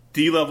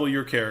de-level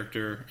your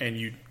character and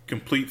you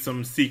complete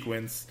some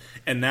sequence,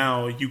 and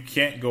now you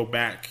can't go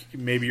back.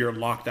 Maybe you're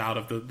locked out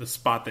of the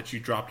spot that you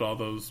dropped all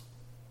those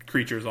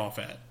creatures off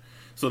at.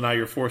 So now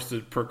you're forced to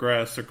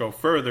progress or go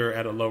further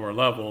at a lower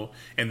level,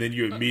 and then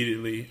you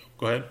immediately...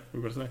 Go ahead. What were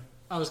you going to say?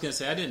 I was going to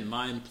say, I didn't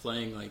mind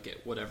playing like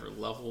at whatever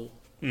level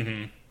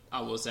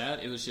I was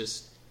at. It was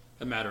just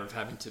a matter of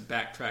having to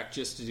backtrack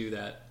just to do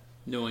that,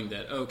 knowing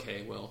that,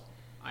 okay, well,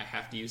 I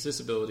have to use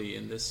this ability,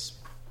 and this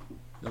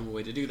normal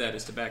way to do that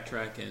is to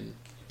backtrack and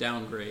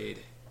downgrade.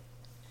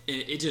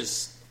 It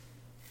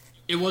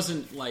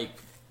wasn't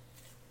like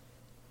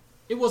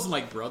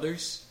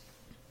Brothers,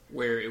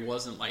 where it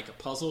wasn't like a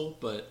puzzle,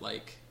 but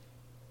like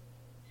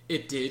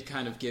it did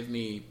kind of give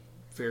me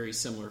very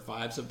similar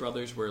vibes of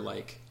Brothers, where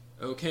like,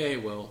 okay,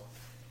 well,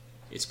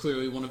 it's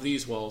clearly one of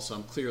these walls, so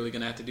I'm clearly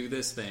going to have to do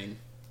this thing.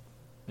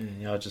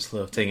 Man, y'all just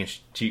love taking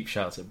cheap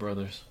shots at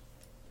Brothers.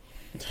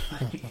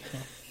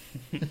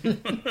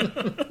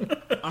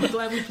 I'm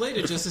glad we played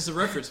it just as a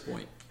reference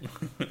point.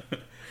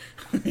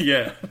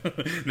 Yeah.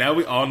 Now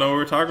we all know what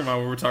we're talking about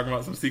when we're talking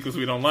about some sequels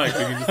we don't like.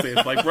 We can just say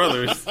it's like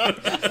Brothers.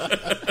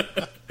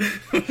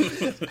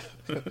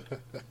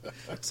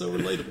 It's so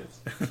relatable.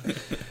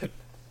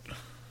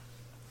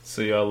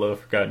 So y'all love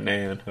Forgotten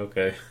Anne,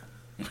 okay.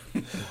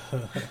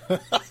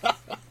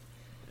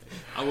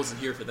 I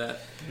wasn't here for that.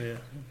 Yeah.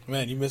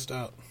 Man, you missed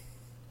out.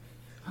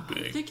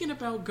 I'm thinking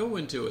about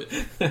going to it.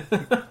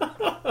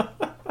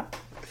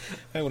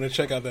 I want to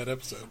check out that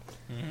episode.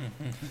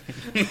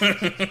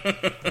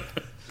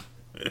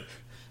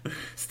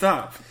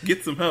 Stop.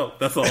 Get some help.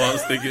 That's all I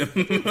was thinking.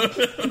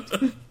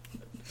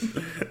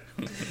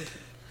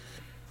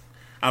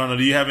 I don't know.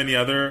 Do you have any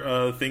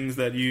other things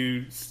that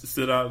you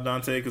stood out,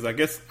 Dante? Because I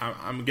guess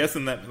I'm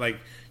guessing that, like,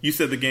 you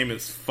said the game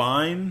is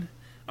fine.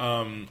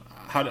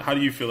 How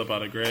do you feel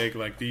about it, Greg?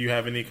 Like, do you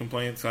have any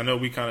complaints? I know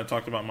we kind of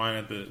talked about mine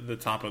at the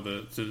top of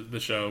the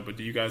show, but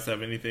do you guys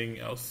have anything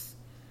else?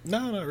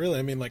 No, not really.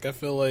 I mean, like, I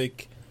feel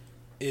like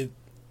it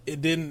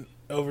didn't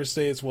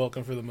overstay its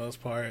welcome for the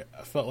most part.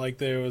 I felt like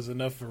there was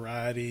enough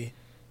variety.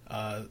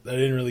 I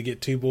didn't really get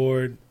too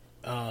bored.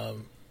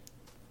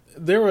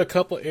 There were a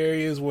couple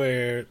areas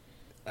where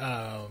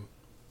I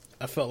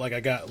felt like I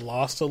got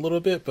lost a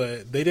little bit,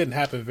 but they didn't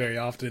happen very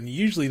often.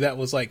 Usually that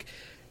was like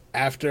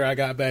after I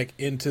got back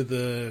into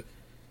the,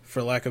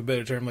 for lack of a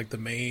better term, like the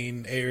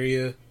main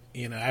area,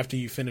 you know, after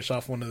you finish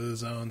off one of the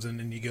zones and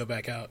then you go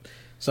back out.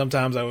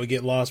 Sometimes I would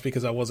get lost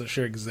because I wasn't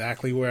sure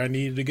exactly where I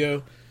needed to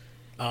go.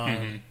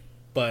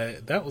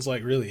 But that was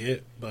like really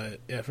it.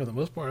 But yeah, for the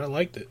most part, I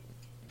liked it.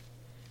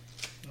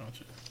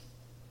 Gotcha.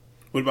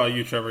 What about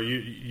you, Trevor?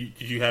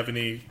 Did you have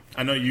any?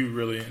 I know you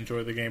really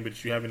enjoyed the game, but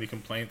did you have any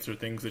complaints or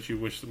things that you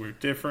wish were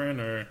different?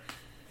 Or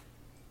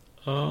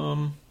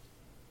I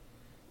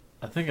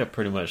think I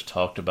pretty much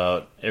talked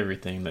about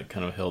everything that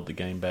kind of held the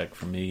game back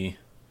for me.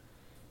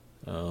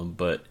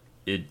 But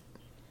it,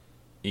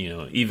 you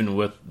know, even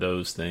with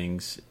those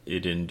things,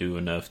 it didn't do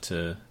enough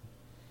to,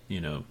 you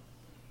know,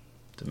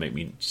 to make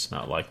me just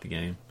not like the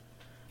game.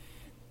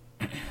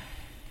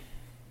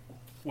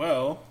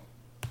 Well,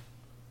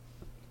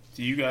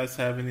 do you guys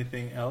have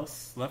anything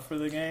else left for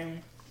the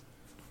game?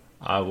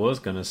 I was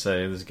gonna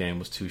say this game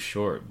was too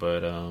short,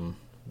 but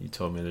you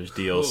told me there's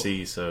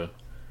DLC, so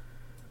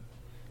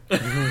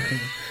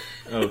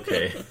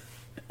okay.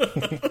 Like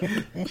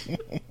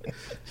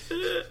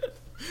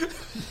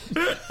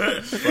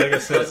I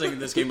said, I was thinking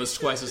this game was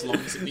twice as long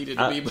as it needed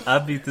to be. I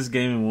beat this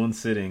game in one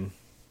sitting.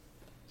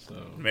 So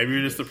maybe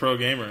you're just a pro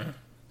gamer.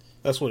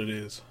 That's what it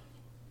is.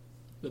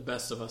 The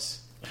best of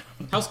us.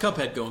 How's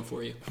Cuphead going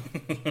for you?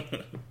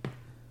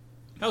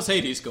 How's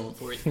Hades going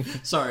for you?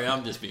 Sorry,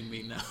 I'm just being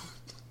mean now.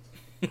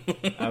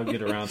 I'll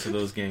get around to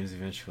those games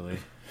eventually.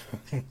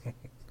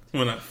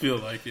 When I feel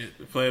like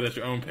it. Play it at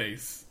your own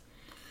pace.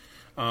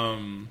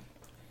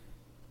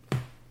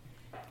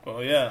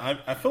 Well, yeah,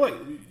 I feel like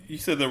you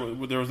said there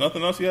was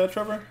nothing else you had,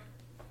 Trevor.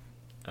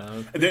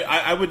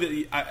 I would,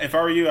 if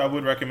I were you, I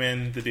would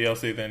recommend the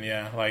DLC. Then,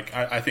 yeah, like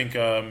I think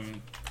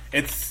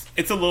it's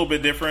a little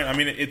bit different. I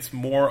mean, it's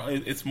more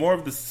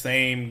of the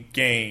same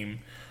game,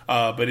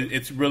 but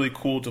it's really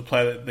cool to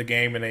play the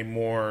game in a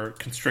more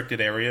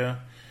constricted area.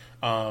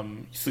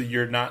 So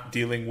you're not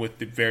dealing with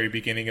the very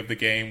beginning of the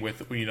game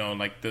with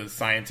like the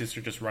scientists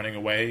are just running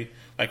away.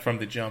 Like from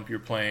the jump, you're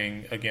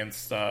playing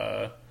against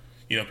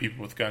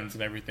people with guns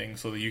and everything,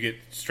 so that you get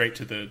straight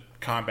to the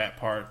combat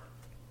part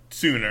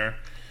sooner.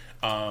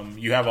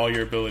 You have all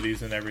your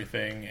abilities and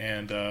everything,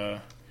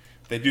 and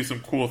they do some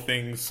cool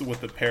things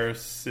with the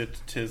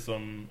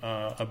parasitism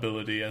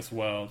ability as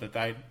well that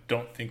I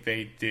don't think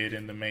they did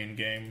in the main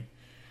game.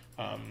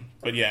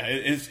 But yeah,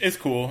 it's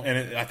cool,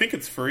 and I think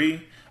it's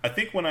free. I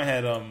think when I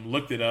had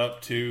looked it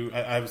up too,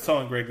 I was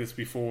telling Greg this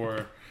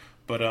before,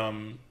 but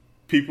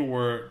people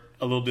were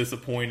a little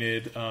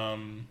disappointed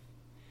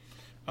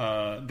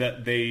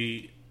that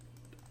they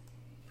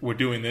were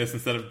doing this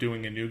instead of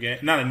doing a new game.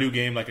 Not a new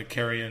game like a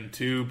Carrion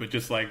 2, but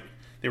just like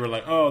they were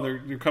like, oh,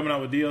 they're coming out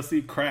with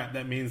DLC. Crap,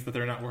 that means that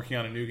they're not working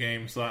on a new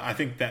game. So I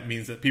think that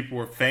means that people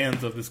were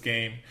fans of this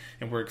game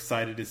and were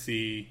excited to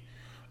see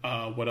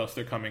what else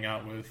they're coming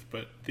out with.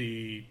 But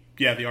the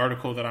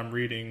article that I'm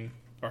reading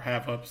or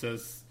have up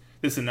says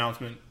this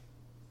announcement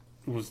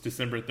was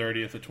December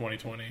 30th of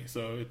 2020.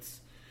 So it's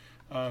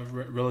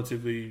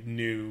relatively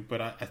new,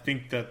 but I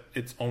think that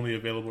it's only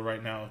available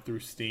right now through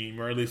Steam,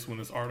 or at least when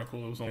this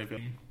article was only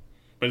available.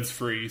 But it's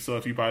free, so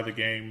if you buy the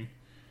game,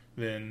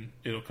 then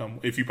it'll come.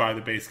 If you buy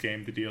the base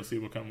game, the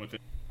DLC will come with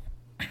it.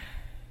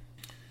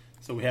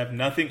 So we have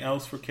nothing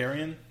else for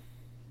Carrion?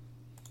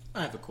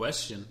 I have a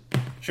question.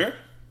 Sure.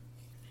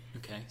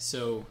 Okay,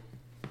 so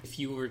if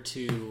you were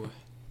to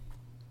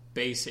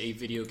base a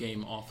video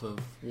game off of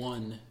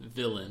one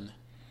villain...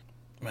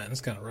 Man,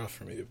 it's kind of rough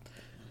for me.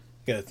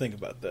 Gotta think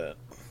about that.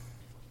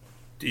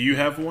 Do you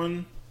have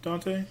one,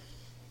 Dante?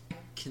 I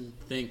can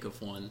think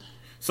of one.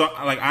 So,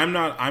 like, I'm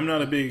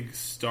not a big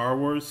Star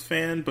Wars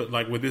fan, but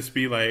like, would this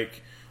be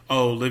like,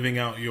 living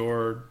out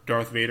your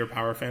Darth Vader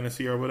power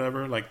fantasy or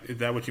whatever? Like, is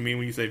that what you mean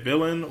when you say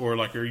villain, or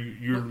like, are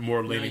you're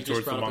more leaning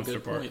towards the monster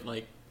part? Point.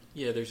 Like,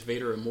 yeah, there's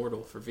Vader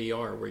Immortal for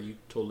VR, where you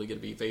totally get to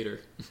be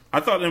Vader. I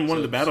thought in one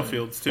of the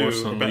Battlefields too,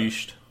 Force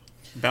Unleashed,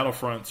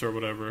 Battlefronts or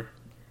whatever.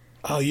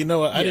 Oh, you know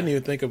what? I didn't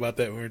even think about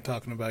that when we were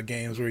talking about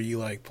games where you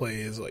like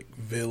play as like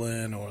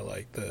villain or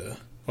like the.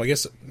 Well, I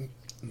guess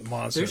the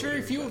monster. There's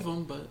very few of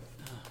them, but.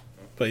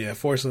 But yeah,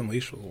 Force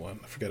Unleashed was one.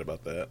 I forget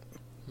about that.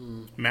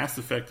 Mass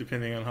Effect,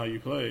 depending on how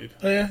you played.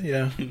 Oh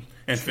yeah.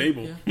 And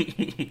Fable.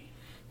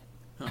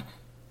 Yeah.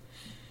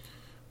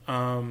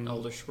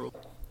 Elder Scrolls.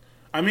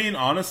 I mean,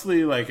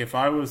 honestly, like if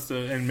I was to,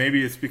 and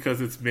maybe it's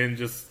because it's been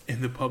just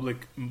in the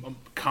public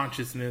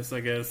consciousness, I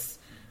guess,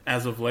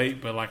 as of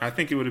late, but like I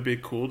think it would have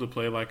been cool to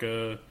play like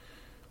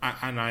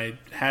I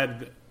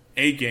had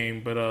a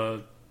game,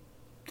 but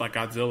like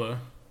Godzilla,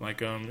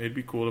 like it'd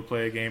be cool to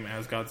play a game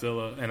as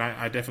Godzilla, and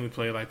I definitely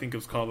played. I think it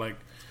was called like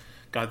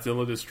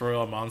Godzilla Destroy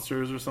All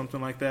Monsters or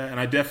something like that,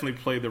 and I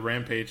definitely played the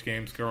Rampage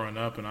games growing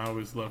up, and I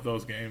always loved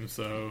those games.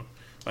 So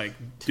like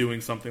doing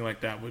something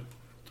like that would,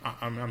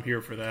 I'm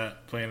here for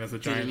that. Playing as a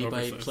giant. Did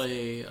anybody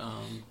play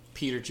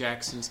Peter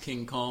Jackson's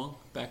King Kong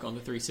back on the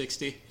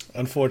 360?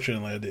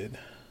 Unfortunately, I did.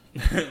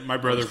 My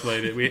brother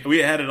played it. We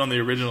had it on the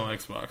original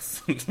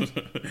Xbox. We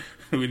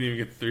didn't even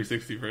get the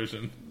 360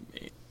 version.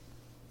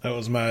 That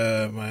was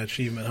my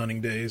achievement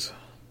hunting days.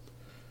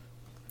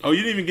 Oh,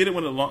 you didn't even get it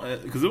when it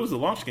launched? Because it was a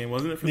launch game,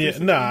 wasn't it? For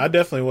I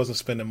definitely wasn't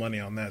spending money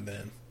on that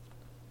then.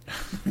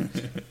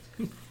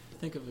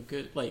 Think of a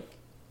good, like,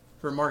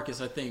 for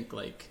Marcus, I think,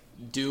 like,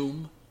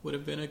 Doom would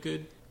have been a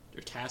good,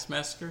 or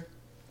Taskmaster.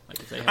 Like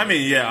if they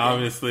had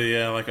obviously,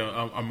 yeah, like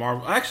a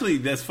Marvel. Actually,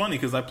 that's funny,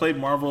 because I played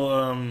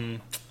Marvel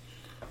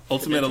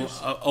Ultimate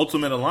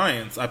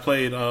Alliance. I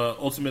played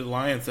Ultimate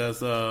Alliance as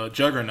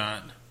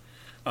Juggernaut.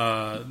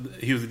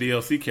 He was a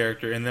DLC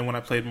character, and then when I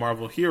played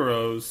Marvel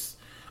Heroes,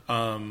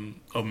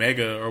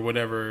 Omega or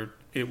whatever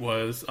it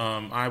was,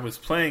 I was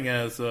playing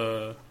as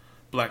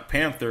Black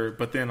Panther,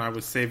 but then I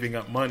was saving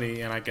up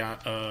money, and I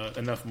got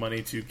enough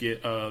money to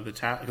get the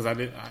because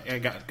I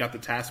got the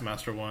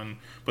Taskmaster one,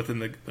 but then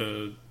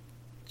the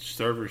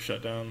server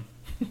shut down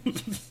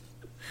as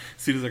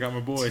soon as I got my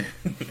boy.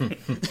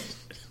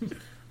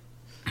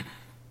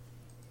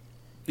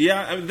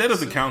 Yeah, I mean, that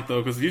doesn't count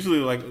though, because usually,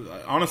 like,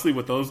 honestly,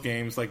 with those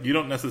games, like, you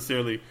don't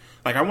necessarily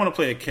like. I want to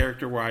play a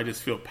character where I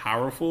just feel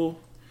powerful,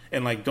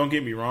 and like, don't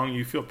get me wrong,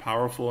 you feel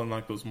powerful in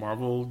like those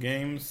Marvel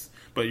games,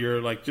 but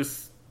you're like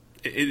just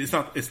it's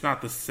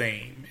not the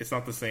same. It's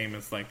not the same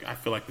as like I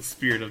feel like the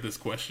spirit of this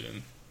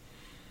question.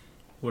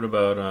 What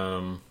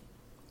about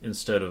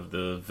instead of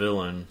the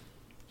villain?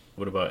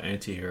 What about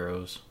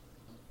anti-heroes?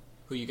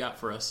 Who you got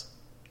for us?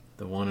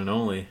 The one and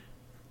only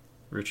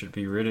Richard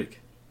P. Riddick.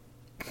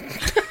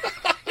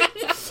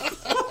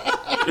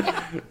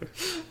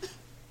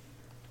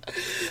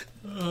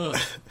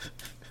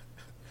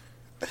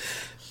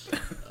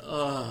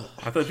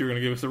 I thought you were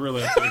going to give us a real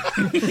answer.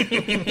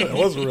 That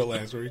was a real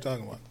answer. What are you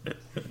talking about?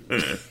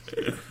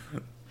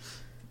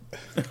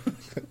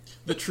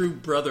 The true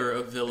brother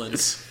of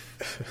villains.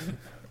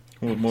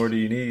 What more do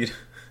you need?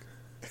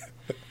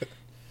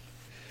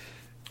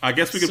 I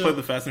guess we could play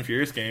the Fast and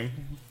Furious game,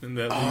 and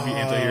that we'd be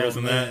anti-heroes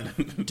in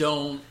that.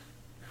 Don't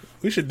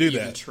We should do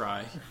even that.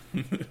 try.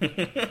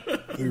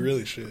 We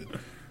really should.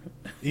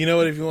 You know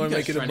what? If you want to You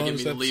make guys it a trying to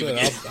get bonus me to leave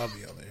episode, again. I'll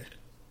be on there.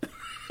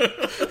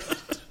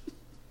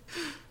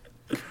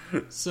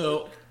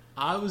 So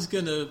I was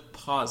gonna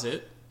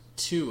posit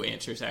 2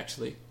 answers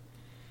actually.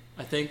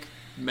 I think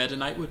Meta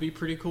Knight would be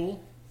pretty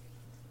cool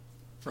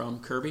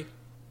from Kirby.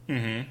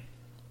 And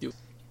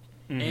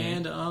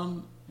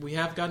we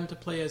have gotten to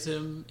play as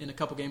him in a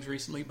couple games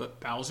recently,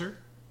 but Bowser,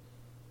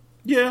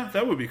 Yeah,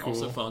 that would be cool.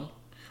 also fun.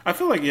 I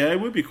feel like, it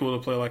would be cool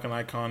to play like an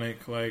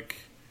iconic, like,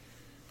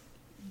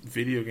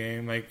 video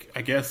game. Like,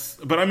 I guess,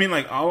 but I mean,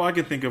 like, all I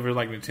can think of are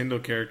like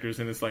Nintendo characters,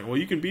 and it's like, well,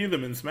 you can be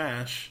them in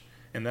Smash,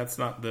 and that's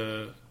not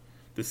the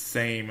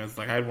same as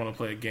like I'd want to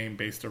play a game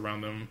based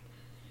around them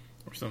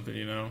or something,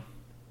 you know.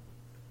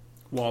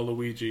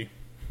 Waluigi.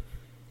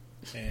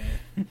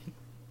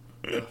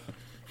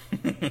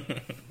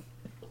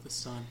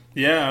 This time.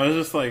 Yeah, I was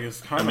just like,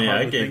 it's kind I of mean, hard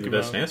I to gave think the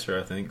best about. answer,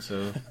 I think,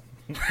 so.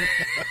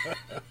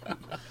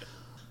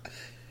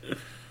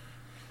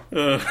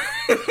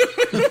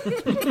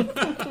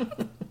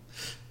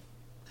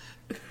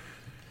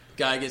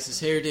 Guy gets his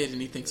hair did, and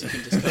he thinks he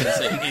can just come and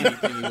say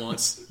anything he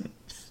wants.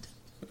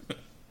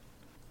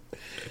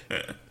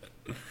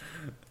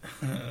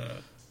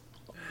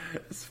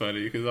 It's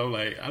funny because I'm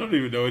like, I don't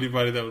even know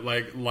anybody that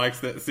like likes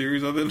that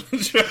series other than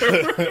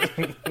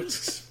Trevor.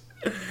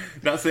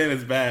 Not saying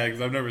it's bad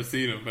because I've never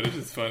seen them, but it's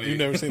just funny. You've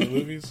never seen the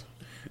movies?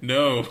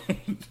 No. I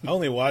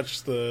only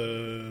watched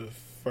the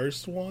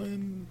first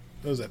one.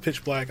 What was that?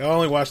 Pitch Black. I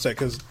only watched that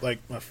because, like,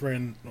 my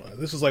friend.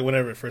 This was like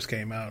whenever it first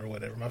came out or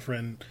whatever. My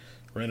friend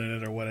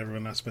rented it or whatever,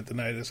 and I spent the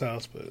night at his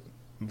house. But it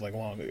was like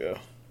long ago.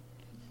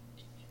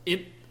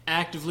 It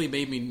actively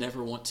made me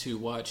never want to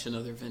watch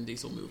another Vin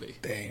Diesel movie.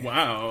 Dang.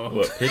 Wow.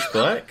 What, Pitch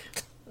Black?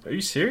 Are you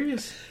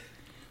serious?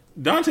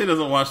 Dante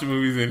doesn't watch the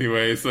movies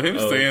anyway, so him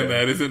saying okay.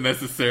 that isn't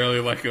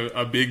necessarily like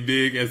a big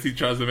dig as he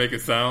tries to make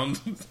it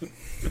sound.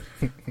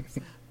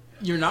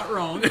 You're not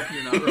wrong.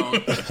 You're not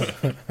wrong.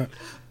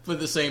 But at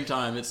the same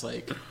time, it's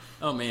like,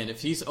 oh man, if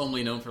he's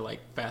only known for like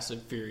Fast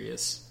and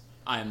Furious,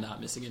 I am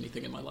not missing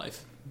anything in my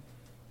life.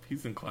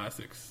 He's in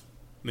classics.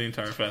 The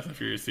entire Fast and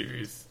Furious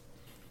series.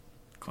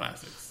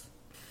 Classics.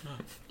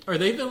 Are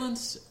they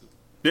villains?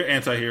 They're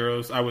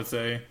anti-heroes, I would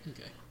say.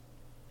 Okay.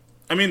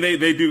 I mean, they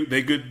do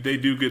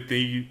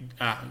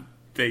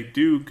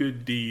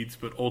good deeds,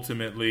 but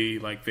ultimately,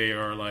 like, they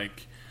are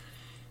like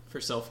For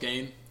self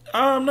gain?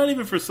 not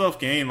even for self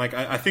gain. Like,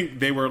 I think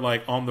they were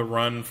like on the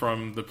run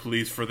from the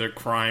police for their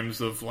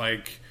crimes of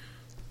like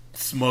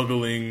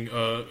smuggling,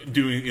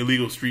 doing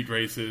illegal street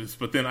races.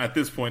 But then at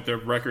this point, their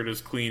record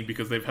is clean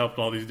because they've helped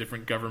all these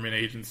different government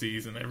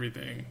agencies and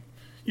everything.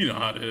 You know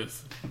how it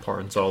is.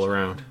 Pardons all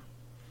around.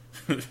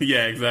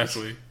 Yeah,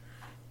 exactly.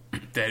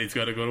 Daddy's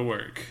got to go to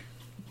work.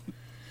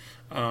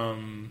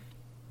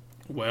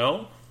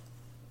 Well,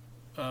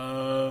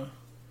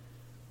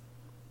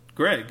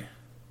 Greg.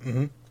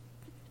 Mm-hmm.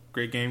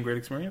 Great game, great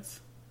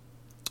experience.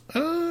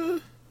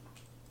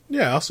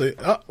 Yeah, I'll say.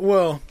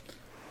 Well,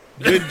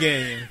 good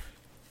game.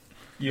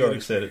 You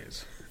already said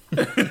it.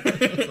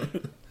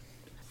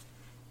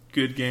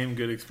 Good game,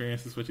 good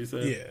experience is what you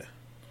said? Yeah.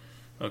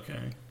 Okay.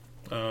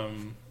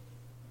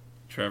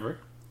 Trevor.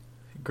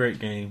 Great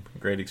game,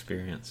 great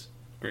experience.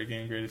 Great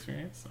game, great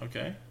experience.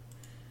 Okay.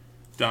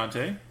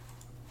 Dante.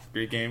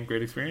 Great game,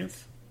 great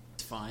experience.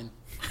 It's fine.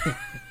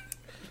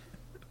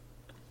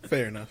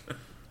 Fair enough.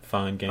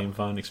 Fine game,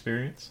 fine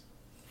experience.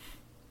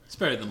 It's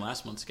better than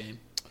last month's game.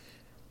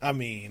 I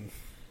mean,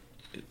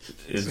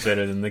 Is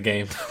better than the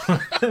game.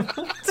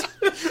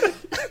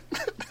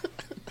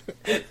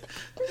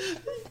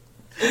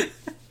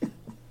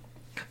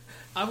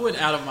 I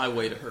went out of my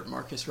way to hurt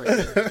Marcus right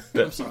there.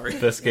 I'm sorry.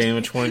 Best game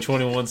of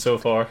 2021 so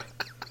far.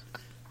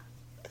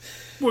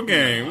 What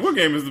game? What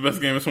game is the best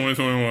game of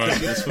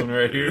 2021? This one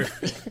right here.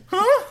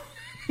 Huh?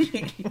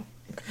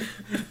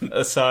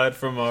 Aside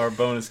from our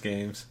bonus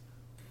games.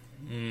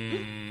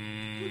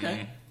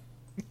 Okay.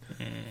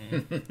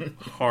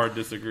 Hard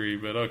disagree,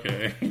 but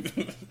okay.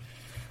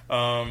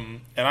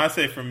 And I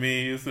say for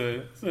me, it's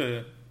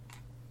a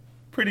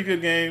pretty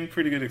good game,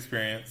 pretty good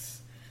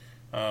experience.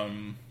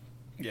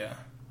 Yeah,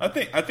 I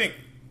think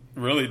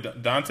really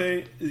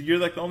Dante, you're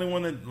like the only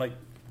one that like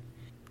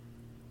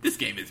this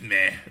game is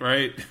meh,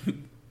 right?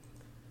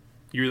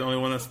 You're the only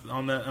one that's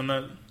on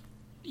that.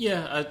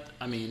 Yeah,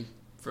 I mean,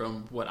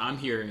 from what I'm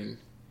hearing,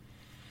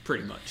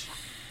 pretty much.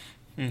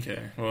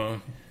 Okay,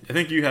 well, I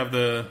think you have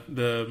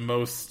the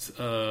most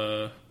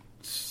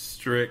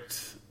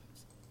strict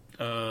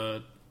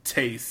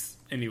taste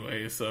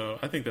anyway, so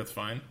I think that's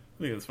fine.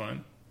 I think that's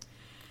fine.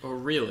 Oh,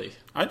 really?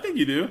 I think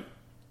you do.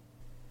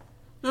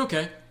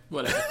 Okay,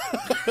 whatever.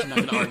 I'm not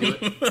going to argue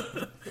it.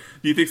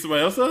 Do you think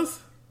somebody else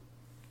does?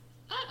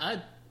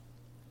 I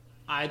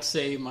I'd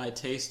say my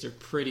tastes are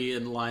pretty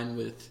in line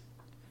with.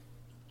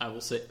 I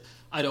will say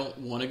I don't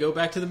want to go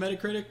back to the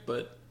Metacritic,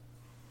 but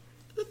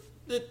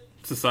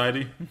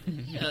Society.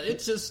 Yeah,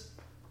 it's a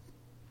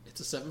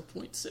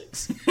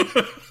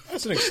 7.6.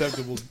 That's an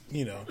acceptable,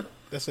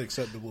 that's an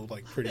acceptable,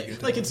 like, pretty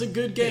good. Like, it's a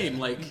good game.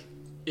 Yeah. Like,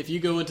 if you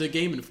go into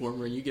Game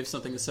Informer and you give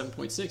something a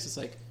 7.6, it's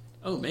like,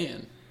 oh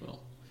man.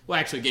 Well,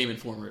 actually, Game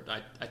Informer,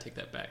 I take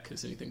that back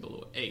because anything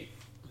below 8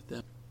 with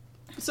them.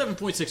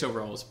 7.6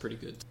 overall is pretty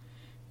good.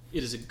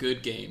 It is a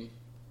good game.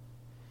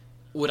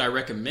 Would I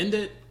recommend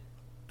it?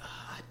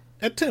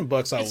 At $10, I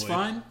would. It's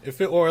fine.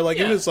 If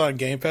it's on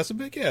Game Pass, I'd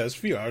be like, it's a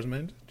few hours,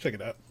 man. Check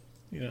it out.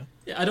 Yeah,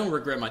 I don't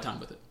regret my time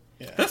with it.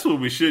 Yeah. That's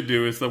what we should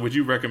do. Is would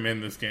you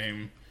recommend this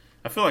game?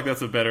 I feel like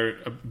that's a better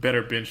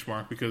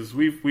benchmark because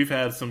we've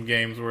had some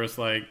games where it's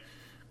like,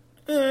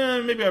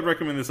 maybe I'd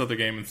recommend this other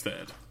game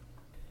instead.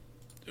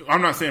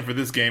 I'm not saying for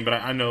this game, but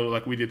I know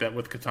like we did that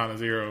with Katana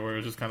Zero, where it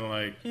was just kind of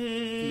like,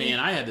 man,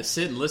 I had to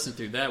sit and listen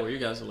through that, where you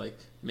guys were like,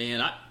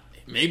 man,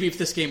 maybe if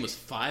this game was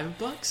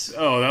 $5.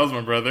 Oh, that was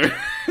my brother.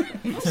 I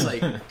was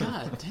like,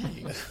 God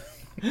dang,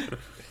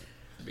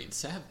 being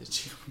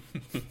savage.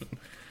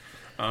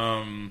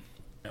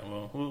 Yeah,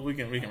 well, we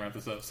can wrap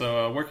this up.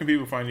 So, where can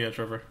people find you at,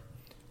 Trevor?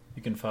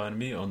 You can find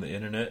me on the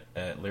internet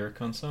at Lyric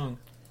Unsung.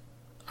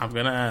 I'm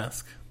gonna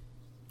ask,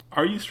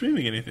 are you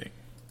streaming anything?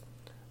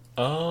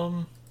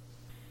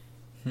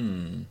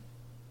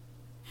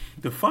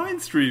 Define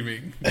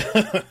streaming.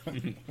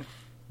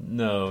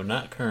 No,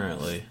 not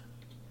currently.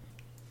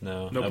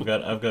 No, nope.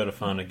 I've got to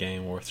find a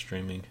game worth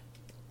streaming.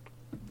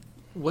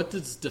 What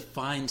does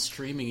define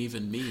streaming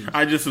even mean?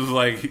 I just was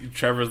like,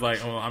 Trevor's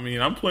like, well, I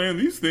mean, I'm playing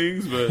these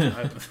things, but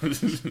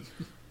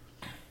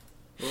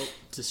well,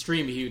 to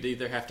stream, he would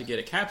either have to get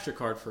a capture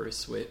card for his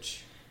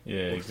Switch,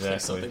 yeah, or exactly,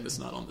 something that's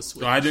not on the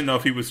Switch. So I didn't know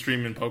if he was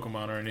streaming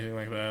Pokemon or anything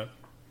like that.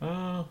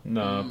 No,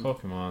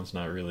 Pokemon's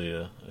not really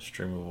a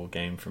streamable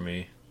game for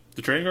me.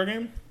 The trading card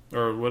game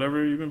or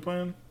whatever you've been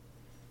playing.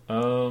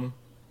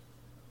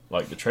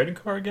 Like the trading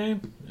card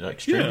game,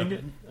 like streaming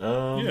it.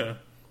 Yeah.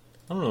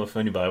 I don't know if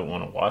anybody would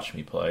want to watch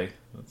me play.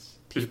 That's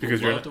just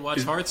because you're to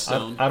watch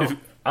Hearthstone.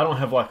 I don't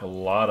have like a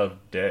lot of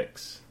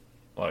decks,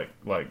 like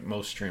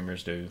most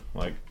streamers do.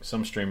 Like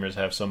some streamers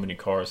have so many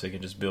cards they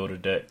can just build a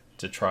deck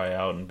to try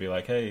out and be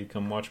like, hey,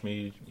 come watch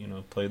me,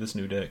 play this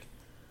new deck.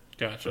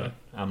 Gotcha.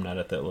 But I'm not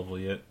at that level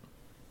yet.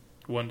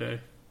 One day.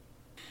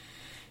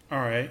 All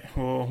right.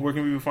 Well, where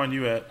can people find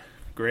you at,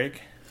 Greg?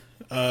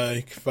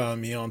 You can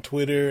find me on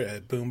Twitter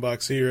at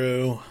Boombox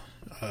Hero,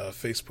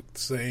 Facebook the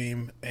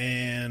same,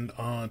 and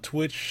on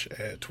Twitch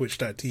at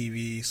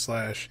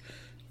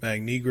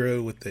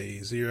twitch.tv/Magnegro with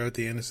a 0 at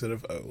the end instead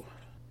of O.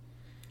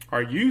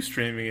 Are you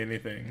streaming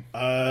anything?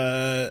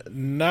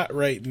 Not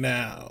right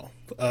now.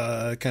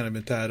 Kind of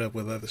been tied up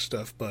with other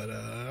stuff, but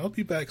I'll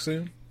be back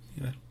soon.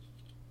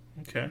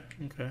 Okay.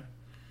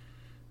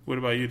 What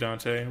about you,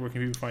 Dante? Where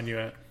can people find you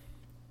at?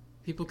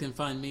 People can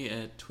find me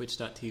at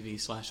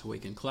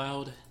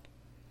twitch.tv/AwakenCloud.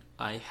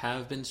 I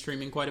have been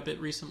streaming quite a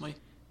bit recently.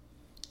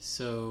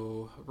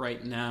 So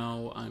right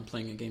now I'm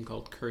playing a game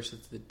called Curse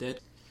of the Dead,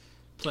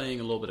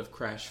 playing a little bit of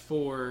Crash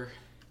 4,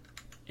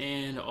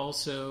 and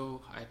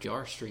also I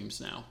VR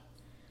streams now.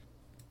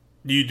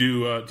 Do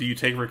you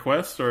take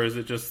requests, or is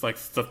it just like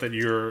stuff that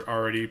you're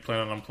already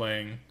planning on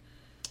playing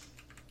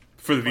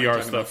for the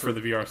VR stuff? For the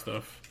VR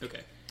stuff,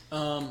 okay.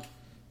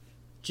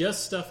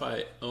 Just stuff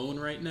I own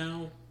right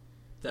now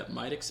that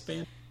might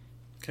expand.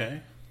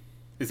 Okay,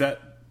 has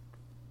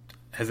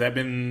that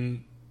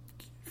been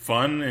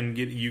fun and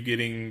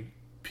getting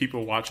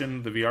people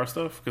watching the VR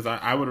stuff? Because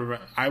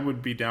I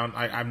would be down.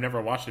 I've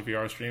never watched a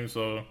VR stream,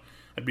 so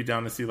I'd be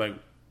down to see like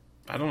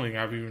I don't think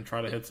I've even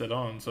tried a headset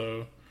on,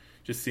 so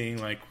just seeing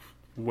like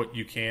what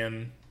you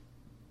can.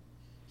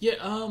 Yeah,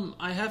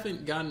 I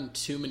haven't gotten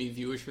too many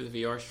viewers for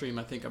the VR stream.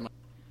 I think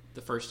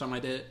the first time I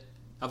did it.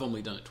 I've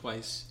only done it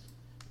twice,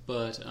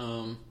 but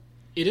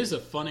it is a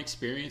fun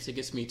experience. It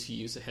gets me to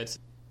use a headset,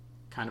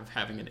 kind of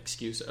having an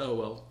excuse. Oh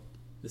well,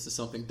 this is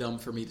something dumb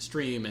for me to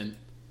stream, and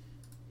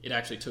it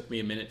actually took me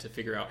a minute to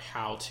figure out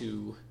how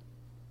to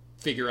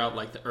figure out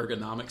like the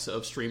ergonomics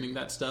of streaming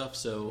that stuff.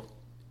 So,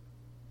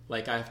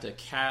 like, I have to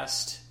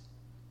cast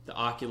the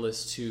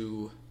Oculus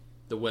to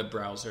the web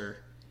browser,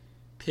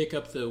 pick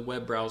up the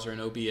web browser in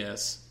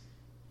OBS.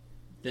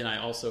 Then I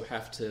also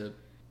have to,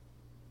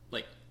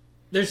 like,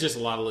 there's just a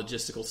lot of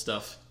logistical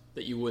stuff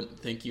that you wouldn't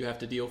think you have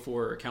to deal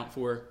for or account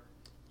for.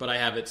 But I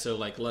have it so,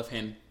 like,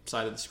 left-hand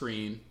side of the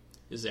screen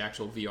is the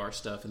actual VR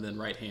stuff, and then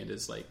right hand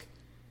is, like,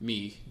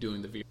 me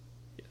doing the VR.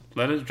 Yeah.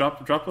 Let it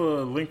drop a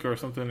link or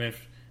something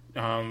if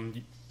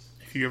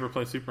you ever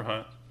play Super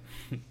Hot.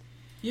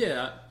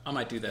 Yeah, I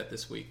might do that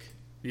this week.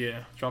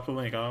 Yeah, drop a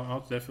link. I'll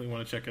definitely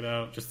want to check it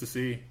out just to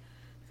see.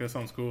 That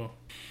sounds cool.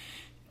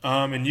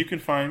 And you can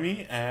find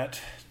me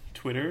at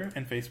Twitter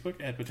and Facebook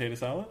at Potato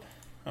Salad.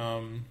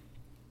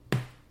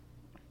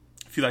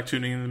 If you like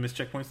tuning in to Missed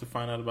Checkpoints to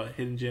find out about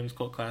hidden gems,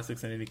 cult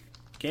classics, and any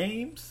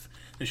games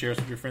and share us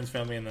with your friends,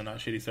 family, and the Not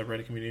Shitty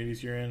subreddit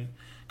communities you're in.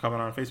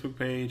 Comment on our Facebook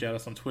page, add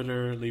us on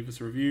Twitter, leave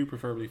us a review,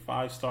 preferably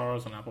 5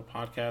 stars on Apple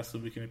Podcasts so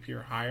we can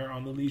appear higher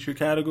on the leisure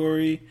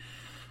category.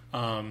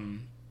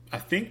 I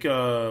think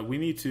we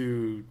need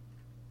to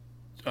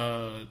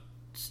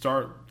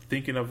start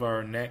thinking of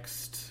our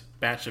next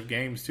batch of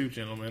games too,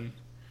 gentlemen.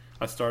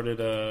 I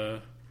started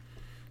up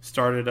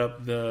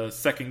the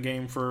second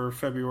game for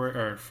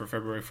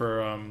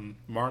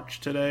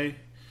March today,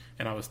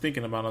 and I was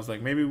thinking about it. I was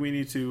like, maybe we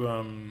need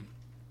to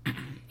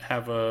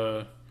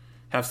have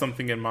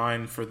something in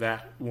mind for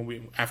that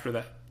after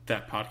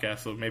that podcast.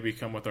 So maybe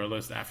come with our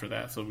list after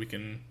that, so we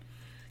can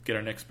get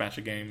our next batch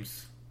of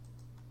games,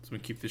 so we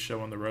keep this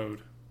show on the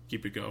road,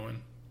 keep it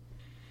going.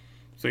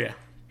 So yeah,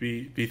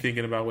 be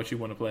thinking about what you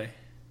want to play.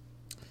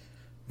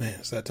 Man,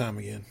 it's that time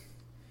again.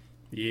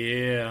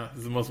 Yeah,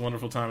 it's the most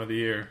wonderful time of the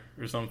year,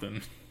 or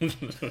something. All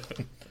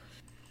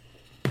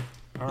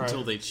right.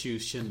 Until they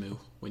choose Shenmue,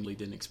 when we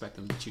didn't expect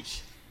them to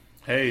choose.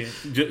 Hey,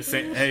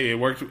 it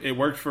worked. It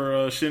worked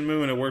for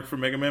Shenmue, and it worked for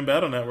Mega Man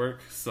Battle Network.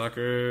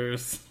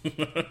 Suckers,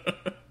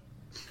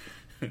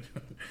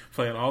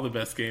 playing all the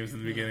best games in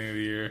the beginning of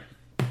the year.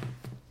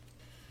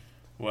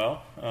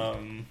 Well,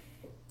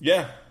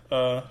 yeah.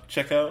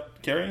 Check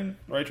out Carrion,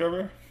 right,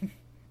 Trevor?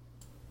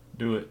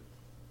 Do it.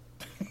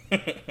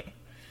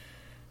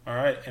 All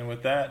right, and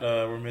with that,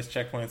 we're Missed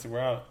Checkpoints, and we're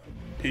out.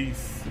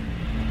 Peace.